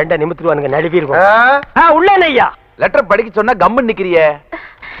நம்ம பெண்ட நிமித்துருவானுங்க, நழுவி இருக்கும். உள்ள என்ன ஐயா? லெட்டர் படிக்க சொன்னா கம்மு நிக்கிறியே.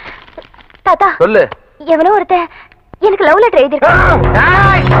 தாத்தா சொல்லு. எவனோ ஒருத்தன் எனக்கு லவ் லெட்டர் எழுதிருக்கான்.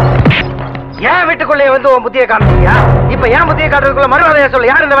 ஏன் வீட்டுக்குள்ளே வந்து உன் புத்தியை காமிச்சியா? இப்ப ஏன் புத்தியை காட்டுறதுக்குள்ள மறுவாதையா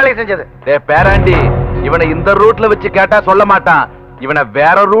சொல்லு. யார் இந்த வேலையை செஞ்சது? பேராண்டி, இவனை இந்த ரூட்ல வச்சு கேட்டா சொல்ல மாட்டான். இவனை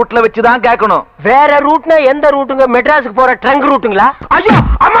வேற ரூட்ல வச்சுதான் கேட்கணும். வேற ரூட்னா எந்த ரூட்டுங்க? மெட்ராஸுக்கு போற ட்ரங்க் ரூட்டுங்களா? ஐயோ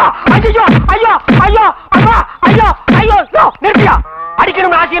அம்மா, ஐயோ ஐயோ ஐயோ அம்மா, ஐயோ ஐயோ நிறுத்தியா.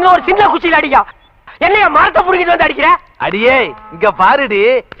 அடிக்கணும் ஆசைன்னு ஒரு சின்ன குச்சியில அடிக்கா. என்னையா மரத்தை புடிங்கிட்டு வந்து அடிக்கிற? அடியே இங்க பாருடி.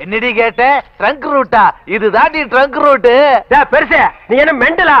 என்னடி கேட்ட? ட்ரங்க் ரூட்டா? இதுதான் நீ ட்ரங்க் ரூட்டு. பெருசு நீ என்ன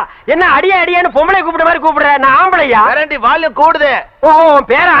மெண்டலா? என்ன அடியே அடியான்னு பொம்பளை கூப்பிடுற மாதிரி கூப்பிடுற? நான் ஆம்பளையா? வேறண்டி வால்யூம் கூடுது. ஓ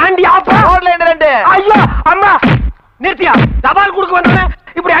பேர ஆண்டி ஆப்பா. ரோட்ல என்ன ரெண்டு? ஐயோ அம்மா நிறுத்தியா. தபால் குடுக்க வந்தவனே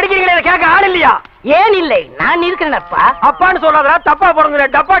இப்படி அடிக்கிறீங்களே, கேட்க ஆள் இல்லையா? ஏன் இல்லை, நான் இருக்கிறேன்ப்பா. அப்பான்னு சொல்லாதடா, தப்பா போடுங்க.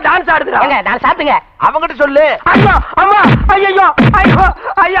 டப்பா டான்ஸ் ஆடுதுடா. நான் சாப்பிட்டுங்க. அவங்கிட்ட சொல்லு. ஐயோ அம்மா, ஐயோ ஐயோ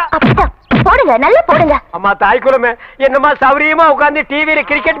ஐயா. போடுங்க, நல்லா போடுங்க. அம்மா தாய்க்குலமே, என்னமா சௌரியமா உட்கார்ந்து டிவில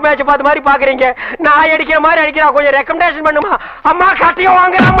கிரிக்கெட் மேட்ச் பார்த்த மாதிரி பாக்குறீங்க. நான் அடிக்கிற மாதிரி அடிக்கிறா, கொஞ்சம் ரெக்கமெண்டேஷன் பண்ணுமா? அம்மா கட்டியோ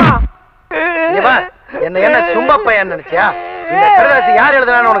வாங்கலாமா? என்ன சும்மா பையன் நினைச்சியா? இந்த கருதாசி யார்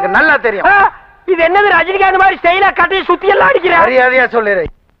எழுதுனான்னு உனக்கு நல்லா தெரியும். இது என்னது ரஜினிகாந்த் மாதிரி ஸ்டைலா கட்டி சுத்தி எல்லாம் அடிக்கிற? மரியாதையா சொல்லிடு.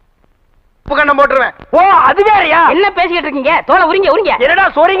 உப்பு கண்ணம் போட்டுருவேன். ஓ அது வேறயா? என்ன பேசிக்கிட்டு இருக்கீங்க? தோலை உரிங்க உரிங்க. என்னடா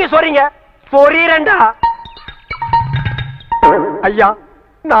சொறீங்க சொறீரண்டா. ஐயா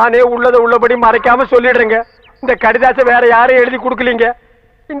நானே உள்ளத உள்ளபடி மறைக்காம சொல்லிடுறேங்க. இந்த கடிதாசை வேற யாரும் எழுதி கொடுக்கலீங்க.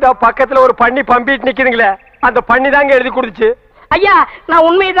 இந்த பக்கத்துல ஒரு பண்ணி பம்பிட்டு நிக்குதுங்களே, அந்த பண்ணி தாங்க எழுதி கொடுத்துச்சு. ஐயா நான்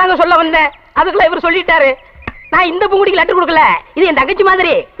உண்மையை தாங்க சொல்ல வந்தேன். அதுக்குள்ள இவர் சொல்லிட்டாரு. நான் இந்த பூங்குடிக்கு லெட்டர் கொடுக்கல. இது என் தங்கச்சி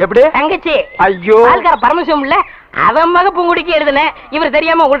மாதிரி. எப்படி? தங்கச்சி. ஐயோ ஆள்கார பரமசிவம் இல்ல, அவன் மக பூங்குடிக்கு எழுதுனேன். இவர்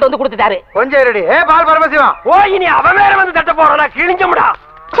தெரியாம உங்கள்ட்ட வந்து கொடுத்துட்டாரு. கொஞ்சம் ரெடி. பால் பரமசிவம். ஓ இனி அவன் வேற வந்து தட்ட போறானா? கிழிஞ்சமுடா.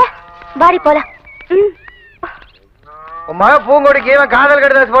 வாரி போலாம். உன் மக பூங்கொடிக்கு இவன் காதல்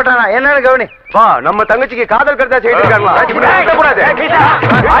கடிதாசி போட்டானா என்னன்னு கவனி. வா நம்ம தங்கச்சிக்கு காதல் கடிதாசி எழுதிருக்காங்களா? கூடாது.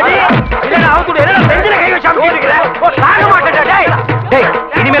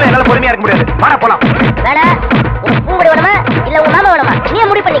 இனிமேல என்னால பொறுமையா இருக்க முடியாது. வாடா போலாம். பூங்குடி வேணுமா இல்ல உங்க மாமா வேணுமா? நீ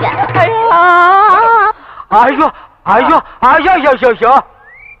முடிவு பண்ணிக்க. ஐயோ ஐயோ ஐயோ ஐயோ ஐயோ.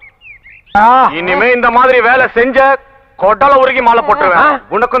 இனிமே இந்த மாதிரி வேலை செஞ்ச கொட்டல உருகி மாலை போட்டுருவேன்.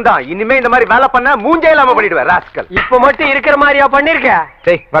 உனக்கும் தான். இனிமே இந்த மாதிரி வேலை பண்ண மூஞ்சே இல்லாம பண்ணிடுவேன் ராஸ்கல். இப்ப மட்டும் இருக்கிற மாதிரியா பண்ணிருக்க?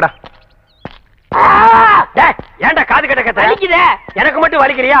 டேய் வாடா. ஏன்டா காது கட்ட கத்துற? வலிக்குதே. எனக்கு மட்டும்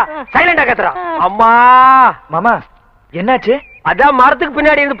வலிக்கிறியா? சைலண்டா கத்துறா. அம்மா மாமா என்னாச்சு? அதான் மரத்துக்கு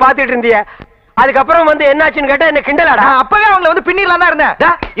பின்னாடி இருந்து பாத்துட்டு இருந்திய. அதுக்கப்புறம் வந்து என்னாச்சுன்னு கேட்டா என்ன கிண்டலாடா? அப்பவே அவங்கள வந்து பின்னிடலாம் தான்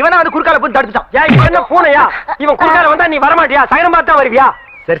இருந்தேன். இவனா வந்து குறுக்கால போய் தடுத்துட்டான். ஏன் இவன் என்ன பூனையா? இவன் குறுக்கால வந்தா நீ வரமாட்டியா? சைலம் பார்த்தா வருவியா?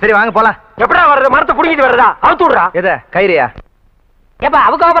 சரி சரி வாங்க போலாம். எப்படா வர்றது? மரத்தை புடிங்கிட்டு வர்றதா? அவுத்து விடுறா. எத கயிறியா? ஏப்பா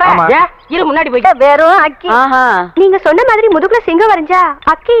அவங்க ஆமா. இரு முன்னாடி போயிட்டு. வெறும் அக்கி. நீங்க சொன்ன மாதிரி முதுகுல சிங்கம் வரைஞ்சா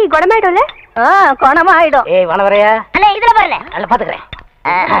அக்கி குணமாயிடும்ல? குணமாயிடும். ஏய் வனவரையா. அண்ணா இதுல வரல. நல்ல பாத்துக்கிறேன்.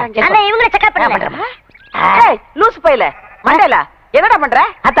 அண்ணா இவங்கள செக்அப் பண்ணல. ஏய் லூசு பையல மண்டேல என்னடா பண்ற?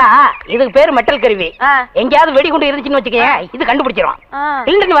 அத்தா இதுக்கு பேரு மெட்டல் கருவி. எங்கயாவது வெடிகுண்டு இருந்துச்சுன்னு வச்சுக்கயே இது கண்டுபிடிச்சிரும்.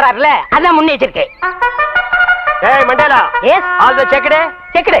 இல்லன்னு வராருல அதான் முன்னெச்சரிக்கை. ஏய் Mandela. S all the checked.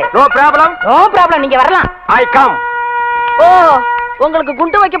 Checked. No problem. No problem, நீங்க வரலாம். I come. ஓ உங்களுக்கு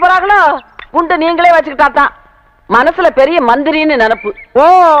குண்டு வைக்க போறாங்களோ? குண்டு நீங்களே வச்சுக்கிட்டா தான். மனசுல பெரிய மந்திரின்னு நினைப்பு. ஓ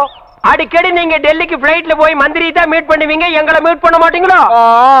அடிக்கடி நீங்க டெல்லிக்கு பிளைட்ல போய் மந்திரி தான் மீட் பண்ணுவீங்க, எங்களை மீட் பண்ண மாட்டீங்களோ?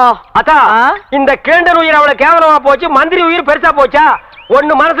 அத்தா இந்த கேண்டர் உயிர் அவ்வளவு கேவலமா போச்சு, மந்திரி உயிர் பெருசா போச்சா?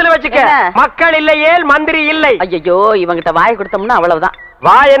 ஒண்ணு மனசுல வச்சுக்க, மக்கள் இல்லையே மந்திரி இல்லை. ஐயோ இவங்கிட்ட வாய் கொடுத்தோம்னா அவ்வளவுதான்.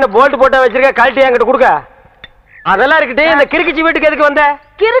 வாய் என்ன போல்ட் போட்டா வச்சிருக்க, கழட்டி என்கிட்ட கொடுக்க. அதெல்லாம் இருக்கட்டு. இந்த கிறுக்குச்சி வீட்டுக்கு எதுக்கு வந்த?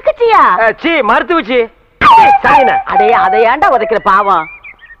 கிறுக்குச்சியா? சி மருத்துவச்சி. அடே அதை ஏன்டா உதைக்கிற பாவம்?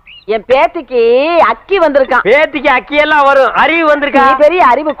 என் பேத்திக்கு அக்கி வந்திருக்கான். பேத்திக்கு அக்கி எல்லாம் வரும், அறிவு வந்திருக்கா? பெரிய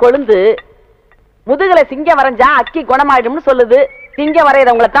அறிவு கொழுந்து. முதுகுல சிங்கம் வரைஞ்சா அக்கி குணமாயிடும்னு சொல்லுது. சிங்கம்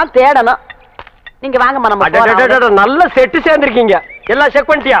வரையறவங்களை தான் தேடணும். நீங்க வாங்க மனம். நல்ல செட்டு சேர்ந்திருக்கீங்க. எல்லாம் செக்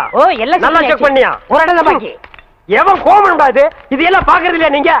பண்ணிட்டியா? ஓ எல்லாம் நல்லா செக் பண்ணியா? ஒரு இடம் தான் பாக்கி. எவன் கோமன்டா இது? இது எல்லாம் பாக்குறது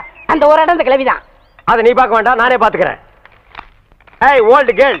இல்லையா நீங்க? அந்த ஒரு இடம் கிளவிதான். அதை நீ பார்க்க வேண்டாம், நானே பாத்துக்கிறேன். ஏய்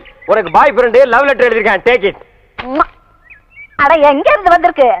ஓல்ட் கேர்ள், உனக்கு பாய் friend love letter எழுதிருக்கேன், take it. அட எங்க இருந்து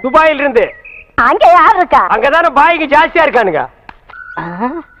வந்திருக்கு? துபாயில இருந்து. அங்க யார் இருக்கா? அங்கதானே பாய்க்கு ஜாஸ்தியா இருக்கானுங்க.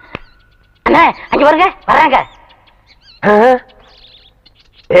 அண்ணே அங்க வருங்க, வராங்க.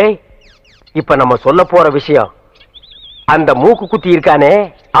 ஏய் இப்ப நம்ம சொல்ல போற விஷயம், அந்த மூக்கு குத்தி இருக்கானே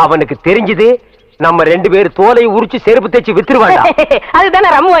அவனுக்கு தெரிஞ்சது நம்ம ரெண்டு பேரும் தோலை உரிச்சு செருப்பு தேய்ச்சி வித்துருவாண்டா.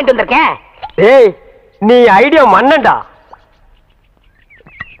 அதுதானே ரம்மு வாங்கிட்டு வந்திருக்கேன். ஏய் நீ ஐடியா மன்னண்டா.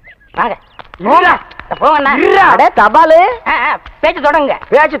 வாங்க தபாலு பேச்சு தொடங்க.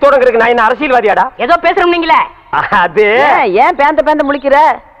 பேச்சு தொடங்குறதுக்கு நான் என்ன அரசியல்வாதியாடா? ஏதோ பேசுறோம் நீங்களே. அது ஏன் பேந்த பேந்த முழிக்கிற?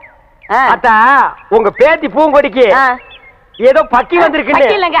 அத்தா உங்க பேத்தி பூங்கொடிக்கு ஏதோ பக்கி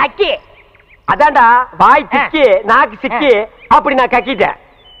வந்திருக்கு இல்லங்க அக்கி. அதான்டா வாய் திக்கி நாக்கு சிக்கி அப்படி நான் கக்கிட்டேன்.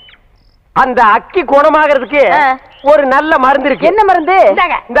 அந்த அக்கி குணமாகிறதுக்கு ஒரு நல்ல மருந்து இருக்கு. என்ன மருந்து?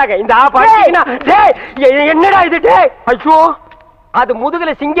 இந்தாங்க இந்த என்னடா இது? ஐயோ அது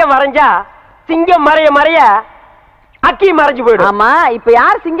முதுகுல சிங்கம் வரைஞ்சா சிங்கம் மறைய மறைய அக்கி மறைஞ்சு போயிடும். ஆமா, இப்ப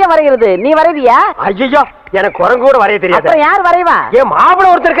யார் சிங்கம் வரைகிறது? நீ வரைவியா? ஐயோ, எனக்கு குரங்கு கூட வரைய தெரியாது. அப்புறம் யார் வரைவா? ஏன் மாப்பிள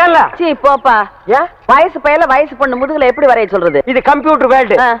ஒருத்தர் இருக்கல்ல? சீ போப்பா. ஏன் வயசு பையல வயசு பொண்ணு முதுகுல எப்படி வரைய சொல்றது? இது கம்ப்யூட்டர்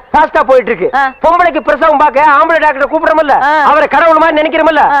வேர்ல்டு, ஃபாஸ்டா போயிட்டு இருக்கு. பொம்பளைக்கு பிரசவம் பார்க்க ஆம்பளை டாக்டர் கூப்பிடுறோம்ல, அவரை கடவுள் மாதிரி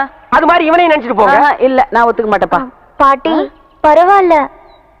நினைக்கிறோம்ல, அது மாதிரி இவனையும் நினைச்சிட்டு போங்க. இல்ல, நான் ஒத்துக்க மாட்டேப்பா. பாட்டி பரவாயில்ல,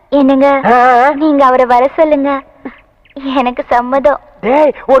 என்னங்க நீங்க அவரை வர சொல்லுங்க, எனக்கு சம்மதம்.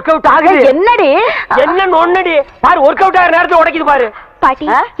 டேய், ஒர்க் அவுட் ஆகுது. என்னடி என்ன நொன்னடி பாரு, ஒர்க் அவுட் ஆகுற நேரத்துல உடைக்குது பாரு. பாட்டி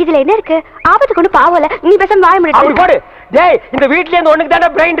இதுல என்ன இருக்கு? ஆபத்து கொண்டு பாவல, நீ பேசாம வாய அப்படி முடியாது. போடு. டேய், இந்த வீட்ல இருந்து ஒண்ணுக்கு தான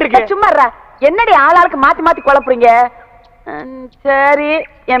பிரைன் இருக்கு. சும்மா இருடா. என்னடி ஆளாளுக்கு மாத்தி மாத்தி குழப்புறீங்க? சரி,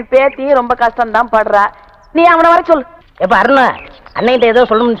 என் பேத்தி ரொம்ப கஷ்டம் தான் படுறா, நீ அவனை வர சொல்லு. எப்ப அருணா அன்னைகிட்ட ஏதோ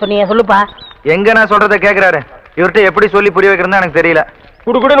சொல்லணும்னு சொன்னீங்க, சொல்லுப்பா. எங்க நான் சொல்றத கேக்குறாரு, இவர்கிட்ட எப்படி சொல்லி புரிய வைக்கிறதா எனக்கு தெரியல.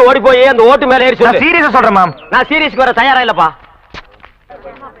 குடுகுடுன்னு ஓடி போய் அந்த ஓட்டு மேல ஏறி சொல்லு. சீரியஸா சொல்றேன் மேம். நான் சீரியஸ்க்கு வர தயாரா இல்லப்பா.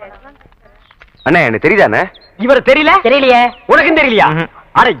 அண்ணே, எனக்கு தெரியுதாண்ணே? இவர் தெரியல? தெரியலையே. உனக்கும் தெரியலையா?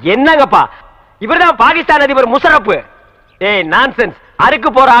 அட என்னங்கப்பா, இவர்தான் பாகிஸ்தான் அதிபர் முஷரப். ஏய் நான்சென்ஸ், அறுக்கு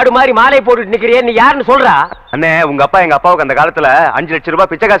போற ஆடு மாதிரி மாலை போட்டுட்டு நிக்கிறியே, நீ யாருன்னு சொல்றா? அண்ணே, உங்க அப்பா எங்க அப்பாவுக்கு அந்த காலத்துல 5 லட்சம்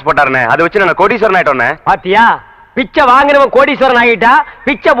ரூபாய் பிச்சை காசு போட்டாருண்ணே. அதை வச்சு நான் கோடீஸ்வரன் ஆயிட்டோண்ணே. பாத்தியா, பிச்சை வாங்கினவன் கோடீஸ்வரன் ஆகிட்டா,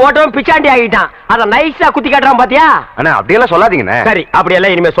 பிச்சை போட்டவன் பிச்சாண்டி ஆகிட்டான். அத நைஸா குத்தி காட்டுறான் பாத்தியா? அண்ணா, அப்படியெல்லாம் சொல்லாதீங்கண்ணே. சரி,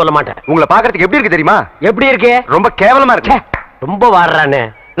 அப்படியெல்லாம் இனிமே சொல்ல மாட்டேன். உங்களை பாக்குறதுக்கு எப்படி இருக்கு தெரியுமா? எப்படி இருக்கு? ரொம்ப கேவலமா இருக்கு. ரொம்ப வாடுறானே,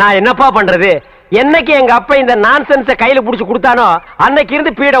 நான் என்னப்பா பண்றது? என்னைக்கு எங்க அப்பா இந்த நான்சென்ஸ கையில புடிச்சு கொடுத்தானோ அன்னைக்கு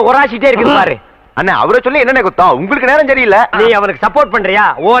இருந்து பீட உராசிட்டே இருக்குது பாரு. அண்ணே, அவரை சொல்லி என்னென்ன குத்தம்? உங்களுக்கு நேரம் சரியில்லை. நீ அவனுக்கு சப்போர்ட் பண்றியா?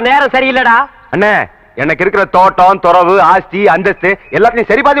 ஓ நேரம் சரியில்லடா. அண்ணே, எனக்கு இருக்கிற தோட்டம், துறவு, ஆஸ்தி, அந்தஸ்து எல்லாத்தையும்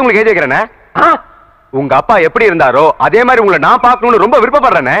சரி பாதி உங்களுக்கு எழுதி வைக்கிறேண்ணே. உங்க அப்பா எப்படி இருந்தாரோ அதே மாதிரி உங்களை நான் பார்க்கணும்னு ரொம்ப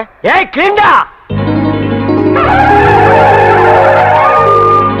விருப்பப்படுறேனே. ஏய் கிளிண்டா,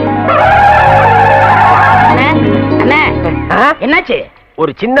 என்னாச்சு?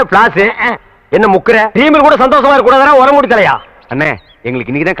 ஒரு சின்ன பிளாஸ். என்ன முக்குற? டீமில் கூட சந்தோஷமா இருக்க கூடாதா? உரம் முடிக்கலையா? அண்ணே,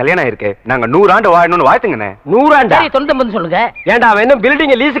 எங்களுக்கு இன்னைக்கு தான் கல்யாணம் ஆயிருக்கு. நாங்க 100 ஆண்டு வாழணும்னு வாழ்த்துங்கண்ணே. 100 ஆண்டா? சரி, 99 சொல்லுங்க. ஏண்டா, அவன் இன்னும்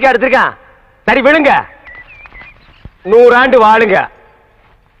பில்டிங் லீஸுக்கு எடுத்திருக்கான். சரி விழுங்க, 100 ஆண்டு வாழுங்க.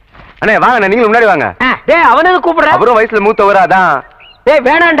 அண்ணே வாங்க, நீங்க முன்னாடி வாங்க. டேய், அவனது கூப்பிடுற? அவரும் வயசுல மூத்தவரா தான். டேய்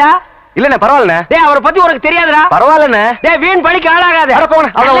வேணாண்டா. இல்லண்ணே, பரவாயில்லண்ணே. டேய், அவரை பத்தி உனக்கு தெரியாதுடா. பரவாயில்லண்ணே. டேய், வீண் பழிக்கு ஆளாகாத. அட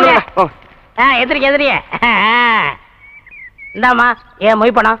போங்க, அவ்வளவு. எதிரிக்க இந்தாமா, ஏன்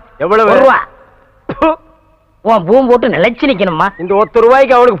மொய் பணம் எவ்வளவு? ரூபா. உன் பூம் போட்டு நிலைச்சு நிக்கணுமா? இந்த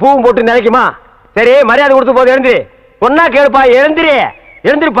 ₹1 அவனுக்கு பூவும் போட்டு நினைக்குமா? சரி, மரியாதை கொடுத்து போது எழுந்திரி. பொண்ணா கேளுப்பா, எழுந்திரி.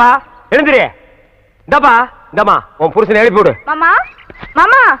 எழுந்திருப்பா, எழுந்திரி. இந்தப்பா, இந்தம்மா, உன் புருஷனை எழுப்பி விடு. மாமா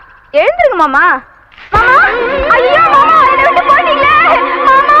மாமா எழுந்திருங்க மாமா. மாமா ஐயோ மாமா, என்னை விட்டு போயிட்டீங்களே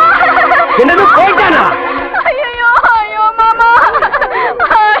மாமா. என்னது போயிட்டானா? ஐயோ ஐயோ மாமா,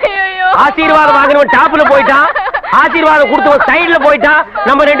 ஐயோ. ஆசீர்வாதம் வாங்கினவன் டாப்ல போயிட்டான், ஆசீர்வாதம் கொடுத்தவன் சைடுல போயிட்டான்.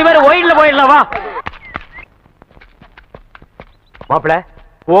 நம்ம 2 பேரும் ஒயிட்ல போயிடலாம். வா மாப்பிள,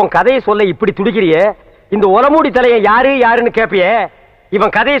 உன் கதையை சொல்ல இப்படி துடிக்கிறியே, இந்த ஒலமூடி தலைய யாரு யாருன்னு கேப்பியே.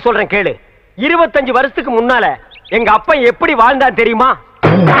 இவன் கதையை சொல்றேன் கேளு. 25 வருஷத்துக்கு முன்னால எங்க அப்பா எப்படி வாழ்ந்தான் தெரியுமா?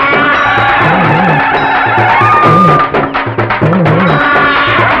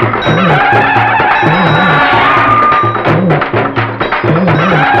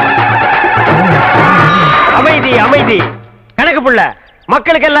 அமைதி அமைதி. கணக்கு புள்ள,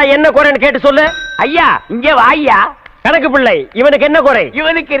 மக்களுக்கெல்லாம் என்ன குறைன்னு கேட்டு சொல்லு. ஐயா இங்க வாய்யா. கணக்கு பிள்ளை, இவனுக்கு என்ன குறை?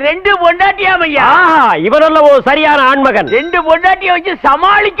 இவனுக்கு 2 பொண்டாட்டியாம் ஐயா. இவனல்ல ஒரு சரியான ஆண்மகன். 2 பொண்டாட்டிய வச்சு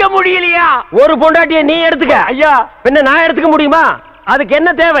சமாளிக்க முடியலையா? ஒரு பொண்டாட்டிய நீ எடுத்துக்க. ஐயா, பின்ன நான் எடுத்துக்க முடியுமா? அதுக்கு என்ன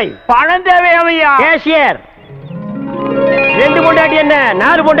தேவை? பணம் தேவையாம் ஐயா. கேஷியர். 2 பொண்டாட்டி என்ன,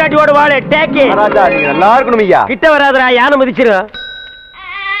 4 பொண்டாட்டியோட வாழ. டேக்கே ராஜா, நீங்க நல்லா இருக்கணும் ஐயா. கிட்ட வராதரா, யானை மிதிச்சிரு.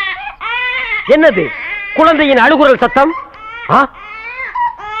 என்னது குழந்தையின் அழுகுரல் சத்தம்?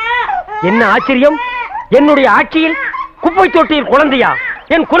 என்ன ஆச்சரியம், என்னுடைய ஆட்சியில் குப்பை தொட்டியில் குழந்தையா?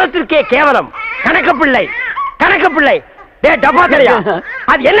 என் குலத்திற்கே கேவலம். கணக்கு பிள்ளை, கணக்கு பிள்ளை. டே டப்பா தெரியா,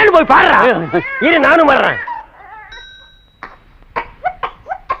 அது என்னன்னு போய் பாடுறா. இரு, நானும் வர்றேன்.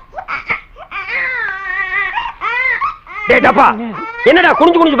 டே டப்பா, என்னடா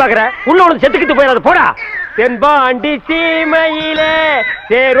குனிஞ்சு குனிஞ்சு பாக்குற? உள்ள ஒண்ணு செத்துக்கிட்டு போயிடாது, போடா. தென்பாண்டி சீமையிலே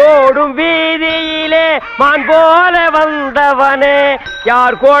தேரோடும் வீதியிலே மான் போல வந்தவனே,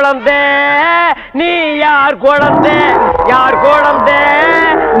 யார் குழந்தை நீ, யார் குழந்தை, யார் குழந்தை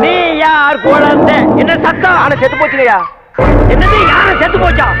நீ, யார் குழந்தை? என்ன சத்தம்? யானை செத்து போச்சுலையா? என்னது யானை செத்து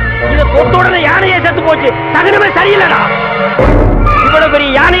போச்சா? இத தொட்ட உடனே யானையே செத்து போச்சு. தகுனமே சரியில்லடா. இவ்வளவு பெரிய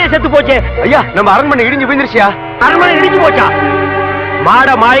யானையே செத்து போச்சு. ஐயா, நம்ம அரண்மனை இடிஞ்சு போயிருச்சியா? அரண்மனை இடிஞ்சு போச்சா? மாட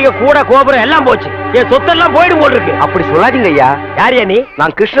மாளிகை கூட கோபுரம் எல்லாம் போச்சு. என் சொத்தெல்லாம் போயிடும் போல் இருக்கு. அப்படி சொல்லாதீங்க ஐயா. யாரியா நீ?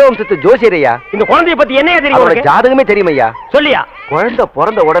 நான் கிருஷ்ணவம்சத்து ஜோசியர் ஐயா. இந்த குழந்தைய பத்தி என்ன தெரியும்? ஜாதகமே தெரியும் ஐயா. சொல்லியா? குழந்தை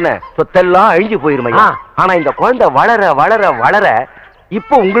பிறந்த உடனே சொத்தெல்லாம் அழிஞ்சு போயிரும் ஐயா. ஆனா இந்த குழந்தை வளர வளர வளர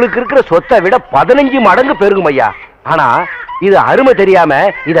இப்ப உங்களுக்கு இருக்கிற சொத்தை விட 15 மடங்கு பெருகும் ஐயா. ஆனா இது அருமை தெரியாம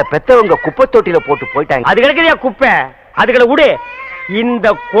இத பெத்தவங்க குப்பை தொட்டில போட்டு போயிட்டாங்க. அது கிடைக்குதியா குப்பை? அதுகளை விடு. இந்த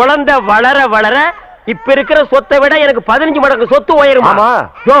குழந்தை வளர வளர இப்ப இருக்கிற சொத்தை விட எனக்கு 15 மடங்கு சொத்து உயருமா?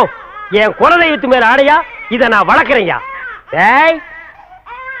 யோ, என் குலதெய்வத்து மேல ஆடையா இத நான் வளர்க்கறேன்யா. டேய்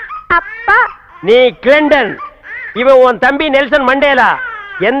அப்பா, நீ கிளின்டன், இவன் உன் தம்பி நெல்சன் மண்டேலா.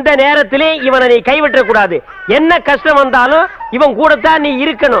 எந்த நேரத்திலும் இவனை நீ கைவிட்ட கூடாது. என்ன கஷ்டம் வந்தாலும் இவன் கூடத்தான் நீ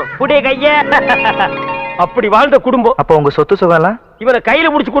இருக்கணும். புடிய கைய. அப்படி வாழ்ந்த குடும்பம். அப்ப உங்க சொத்து சுகம் இவனை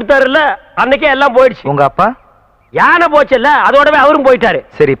கையில முடிச்சு கொடுத்தாருல்ல, அன்னைக்கே எல்லாம் போயிடுச்சு. உங்க அப்பா யானை போச்சுல்ல, அதோடவே அவரும் போயிட்டாரு.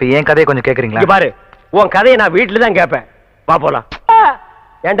 சரி, இப்ப என் கதையை கொஞ்சம் கேக்குறீங்களா? பாரு, உன் கதையை நான் வீட்டுல தான் கேட்பேன். வா போலாம்.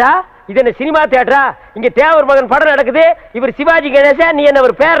 ஏண்டா இது என்ன சினிமா தியேட்டரா? இங்க தேவர் மகன் படம் நடக்குது. இவர் சிவாஜி கணேசன், நீ என்ன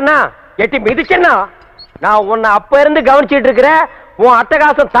ஒரு பேர்னா எட்டி மிதிச்சா? நான் உன்னை அப்ப இருந்து கவனிச்சிட்டு இருக்கிறேன். உன்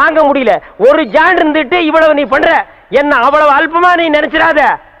அட்டகாசம் தாங்க முடியல. ஒரு ஜான் இருந்துட்டு இவ்வளவு நீ பண்ற. என்ன அவ்வளவு அல்பமா நீ நினைச்சிடாத.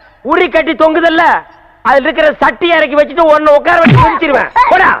 உரி கட்டி தொங்குதல்ல, அதுல இருக்கிற சட்டி இறக்கி வச்சுட்டு உன்னை உட்கார வச்சு மிதிச்சிருவேன்.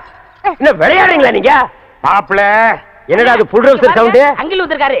 போடா. என்ன விளையாடுறீங்களா நீங்க? மாப்பிள்ள, என்னடா அது புல்ரவுசர் சவுண்ட்? அங்கில்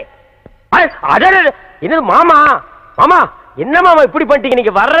வந்திருக்காரு. என்னது மாமா? மாமா என்ன மாமா இப்படி பண்ணிட்டீங்க?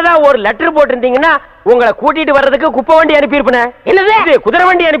 நீங்க வர்றதா ஒரு லெட்டர் போட்டிருந்தீங்கன்னா உங்களை கூட்டிட்டு வர்றதுக்கு குப்பை வண்டி அனுப்பியிருப்பேன். என்னது குதிரை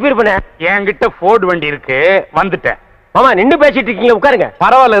வண்டி அனுப்பியிருப்பேன். என்கிட்ட போர்டு வண்டி இருக்கு, வந்துட்டேன். மாமா நின்னு பேசிட்டு இருக்கீங்க, உட்காருங்க.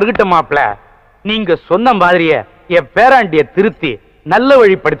 பரவாயில்ல, இருக்கட்டும் மாப்பிள்ள. நீங்க சொன்ன மாதிரியே என் பேராண்டிய திருத்தி நல்ல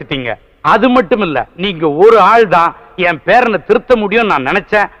வழிப்படுத்திட்டீங்க. அது மட்டும் இல்ல, நீங்க ஒரு ஆள் தான் என் பேரனை திருத்த முடியும் நான்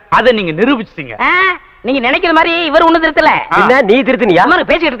நினைச்சேன். அதை நீங்க நிரூபிச்சிட்டீங்க. நீங்க நினைக்கிற மாதிரி இவர் ஒண்ணு திருத்தல. என்ன நீ திருத்தினியா?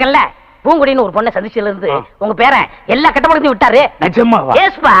 பேசிட்டு இருக்கல. பூங்குடின்னு ஒரு பொண்ணை சந்திச்சதுல இருந்து உங்க பேரன் எல்லா கட்டப்படுத்தி விட்டாரு. நிஜமாவா?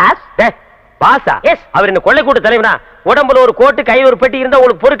 S pass. பாஸா? எஸ். அவர் என்ன கொள்ளை கூட்ட தலைவனா? உடம்புல ஒரு கோட்டு கை ஒரு பெட்டி இருந்தா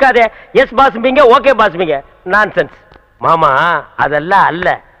உங்களுக்கு பொறுக்காதே. S பாஸ்பீங்க, okay பாஸ்பீங்க. நான்சென்ஸ். மாமா அதெல்லாம் அல்ல.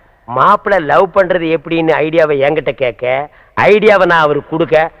 மாப்பிள்ள லவ் பண்றது எப்படின்னு ஐடியாவை என்கிட்ட கேட்க, ஐடியாவை நான் அவருக்கு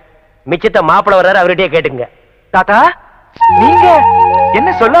கொடுக்க, மிச்சத்தை மாப்பிள்ள வர்றாரு அவர்கிட்டயே கேட்டுங்க. தாத்தா, நீங்க என்ன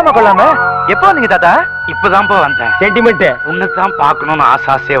சொல்லாம கொள்ளாம எப்ப வந்தீங்க தாத்தா? இப்பதான்ப்பா வந்தேன். சென்டிமெண்ட் உன்னைத்தான் பார்க்கணும்னு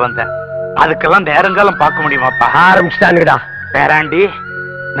ஆசையா வந்தேன். அதுக்கெல்லாம் நேரங்காலம் பார்க்க முடியுமாப்பா? ஆரம்பிச்சுட்டானுடா. பேராண்டி,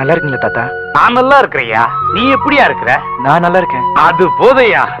 நல்லா இருக்கீங்களா தாத்தா? நான் நல்லா இருக்கிறையா. நீ எப்படியா இருக்கிற? நான் நல்லா இருக்கேன். அது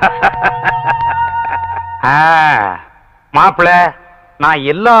போதையா? மாப்பிள, நான்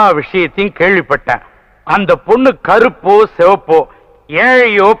எல்லா விஷயத்தையும் கேள்விப்பட்டேன். அந்த பொண்ணு கருப்போ சிவப்போ,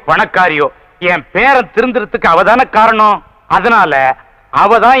 ஏழையோ பணக்காரியோ, என் பேரன் திருந்துறதுக்கு அவதான காரணம். அதனால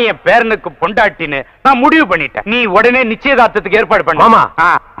அவதான் என் பேரனுக்கு பொண்டாட்டின்னு நான் முடிவு பண்ணிட்டேன். நீ உடனே நிச்சயதார்த்தத்துக்கு ஏற்பாடு பண்ண. மாமா,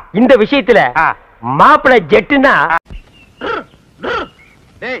 இந்த விஷயத்துல மாப்பிள ஜெட்டுனா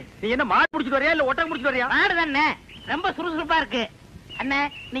நீ என்ன மாடு புடிச்சிட்டு வரியா இல்ல ஒட்டகம் புடிச்சிட்டு வரியா? மாடு தானே, ரொம்ப சுறுசுறுப்பா இருக்கு. அண்ணே,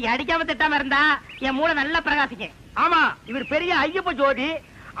 நீங்க அடிக்காம திட்டாம இருந்தா என் மூளை நல்லா பிரகாசிக்கும். ஆமா, இவர் பெரிய ஐயப்ப ஜோதி.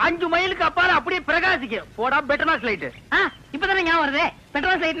 5 மைலுக்கு அப்பால அப்படியே பிரகாசிக்கும். போடா பெட்ரோல் லைட். இப்பதானே ஞாபகம் வருது.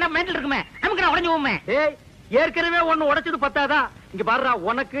 பெட்ரோல் லைட்னா மென்டல் இருக்குமே, நமக்கு நான் உடைஞ்சு போமே. ஏய், ஏற்கனவே ஒண்ணு உடைச்சது பத்தாதா? இங்க பாருடா,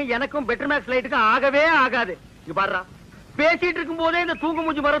 உனக்கு எனக்கும் பெட்ரோல் லைட்டுக்கும் ஆகவே ஆகாது. இங்க பாருடா, பேசிட்டு இருக்கும் போதே இந்த தூங்கு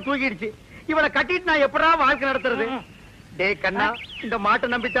மூஞ்சி மரம் தூக்கிடுச்சு. இவளை கட்டிட்டு நான் எப்படா வாழ்க்கை நடத்துறது? டேய் கண்ணா, இந்த மாட்டை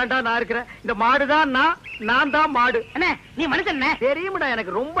நம்பித்தாண்டா நான் இருக்கிறேன். இந்த மாடுதான் நான் தான் மாடு. அண்ணே, நீ மனுஷன் தெரியுமாடா,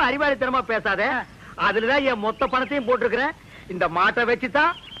 எனக்கு ரொம்ப அறிவாளித்தனமா பேசாத. அதுலதான் என் மொத்த பணத்தையும் போட்டிருக்கிறேன். இந்த மாட்டை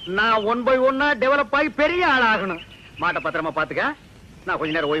வச்சுதான் நான் 1 by 1 டெவலப் ஆகி பெரிய ஆள் ஆகணும். மாட்டை பத்திரமா பாத்துக்க. நான்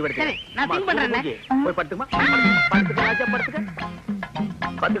கொஞ்ச நேரம் ஓய்வு எடுக்கிறேன். நான் திங்க் பண்றேன். போய் படுத்துமா? படுத்துக்க ராஜா, படுத்துக்க.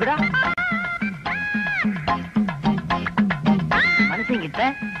 படுத்துக்கடா. மனுஷங்கிட்ட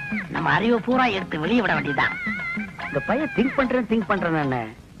நம்ம அறிவை பூரா எடுத்து வெளியே விட வேண்டியதான். இந்த பையன் திங்க் பண்றேன் திங்க்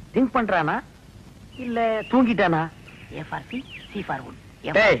பண்றானா இல்ல தூங்கிட்டானா? A for C, C for wood.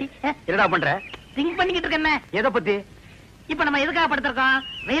 என்னடா பண்ற? திங்க் பண்ணிக்கிட்டு இருக்கேன். எதை பத்தி? இப்ப நம்ம எதுக்காக படுத்திருக்கோம்?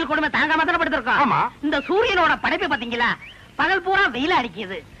 வெயில் கொடுமை தாங்காம தானே படுத்திருக்கோம். ஆமா. இந்த சூரியனோட படைப்பை பாத்தீங்களா? பகல் பூரா வெயில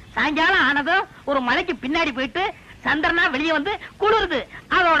அடிக்குது. சாயங்காலம் ஆனதும் ஒரு மலைக்கு பின்னாடி போயிட்டு சந்திரனா வெளியே வந்து குளிருது.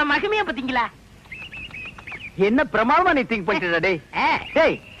 அதோட மகிமையை பாத்தீங்களா? என்ன பிரமாதமா நீ திங்க் பண்ணிட்டு டேய்.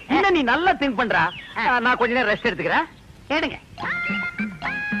 டேய், என்ன நீ நல்லா திங்க் பண்றா. நான் கொஞ்ச நேரம் ரெஸ்ட் எடுத்துக்கிறேன். கேடுங்க.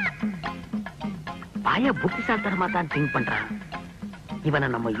 பையன் புத்திசாலித்தனமா தான் திங்க் பண்றான். இவனை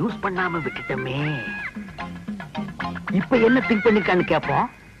நம்ம யூஸ் பண்ணாம விட்டுட்டோமே. இப்ப என்ன திங்க் பண்ணிருக்கான்னு கேப்போம்.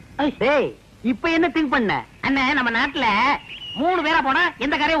 டேய், இப்ப என்ன திங்க் பண்ண? அண்ணே, நம்ம நாட்டுல 3 பேரா போனா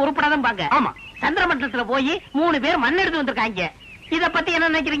எந்த காரையும் உருப்படாதான் பாங்க. ஆமா. சந்திர மண்டலத்துல போய் 3 பேர் மண் எடுத்து வந்திருக்காங்க. இத பத்தி என்ன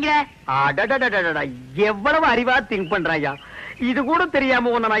நினைக்கிறீங்க? எவ்வளவு அறிவா திங்க் பண்றாயா. இது கூட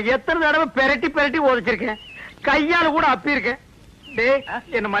தெரியாம உன்னை நான் எத்தனை தடவை பெரட்டி உதச்சிருக்கேன். கையால கூட அப்பி இருக்கேன்.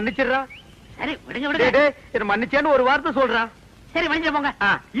 என்ன மன்னிச்சிடுறா. சரி விடுங்க விடுங்க. என்ன மன்னிச்சேன்னு ஒரு வார்த்தை சொல்றா. சரி மன்னிச்சு போங்க.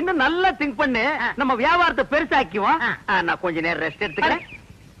 இன்னும் நல்லா திங்க் பண்ணு. நம்ம வியாபாரத்தை பெருசாக்குவோம். நான் கொஞ்ச நேரம் ரெஸ்ட் எடுத்துக்கிறேன்.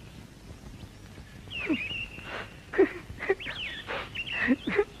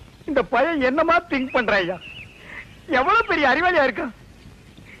 இந்த பையன் என்னமா திங்க் பண்றாயா? எவ்வளவு பெரிய அறிவாளியா இருக்கான்.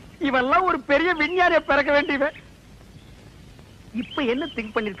 இவெல்லாம் ஒரு பெரிய விஞ்ஞானிய பிறக்க வேண்டியவன். இப்ப என்ன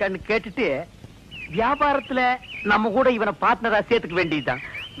திங்க் பண்ணிருக்கான்னு கேட்டுட்டு வியாபாரத்துல நம்ம கூட இவனை பார்ட்னரா சேர்த்துக்க வேண்டியதுதான்.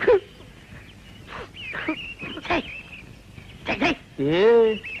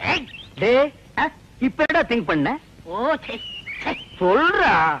 இப்ப என்ன திங்க் பண்ண? ஓ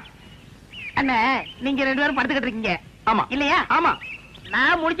சொல்றா. அண்ணா நீங்க 2 பேரும் படுத்துக்கிட்டு இருக்கீங்க. ஆமா இல்லையா? ஆமா.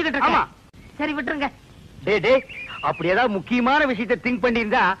 நான் முடிச்சுக்கிட்டு இருக்கேன். சரி விட்டுருங்க. அப்படி ஏதாவது முக்கியமான விஷயத்தை திங்க்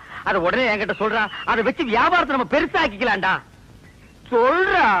பண்ணிருந்தா அத உடனே என்கிட்ட சொல்றா. அதை வச்சு வியாபாரத்தை நம்ம பெருசாக்கிக்கலாம்டா.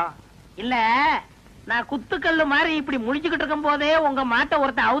 சொல்றா. இல்ல நான் குத்துக்கல்லு மாதிரி இப்படி முடிச்சுக்கிட்டு இருக்கும் போதே உங்க மாட்டை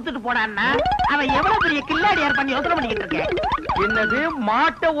ஒருத்த அவுத்துட்டு போனான்னா அவன் எவ்வளவு பெரிய கில்லாடியார் பண்ணி யோசனை பண்ணிக்கிட்டு இருக்கேன். என்னது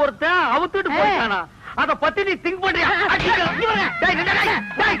மாட்டை ஒருத்த அவுத்துட்டு போயிட்டானா? அத பத்தி நீ திங்க் பண்றியா?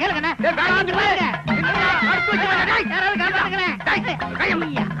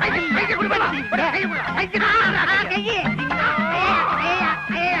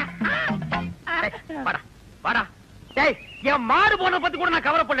 என் மாடு போன பத்தி கூட நான்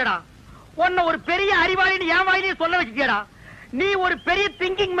கவலைப்படலடா. உன்ன ஒரு பெரிய அறிவாளின்னு என் வாயிலே சொல்ல வச்சுட்டியடா. நீ ஒரு பெரிய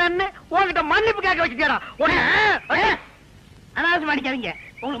திங்கிங் மேன் உன்கிட்ட மன்னிப்பு கேட்க வச்சுட்டியடா. அனாவசியம் அடிக்காதீங்க.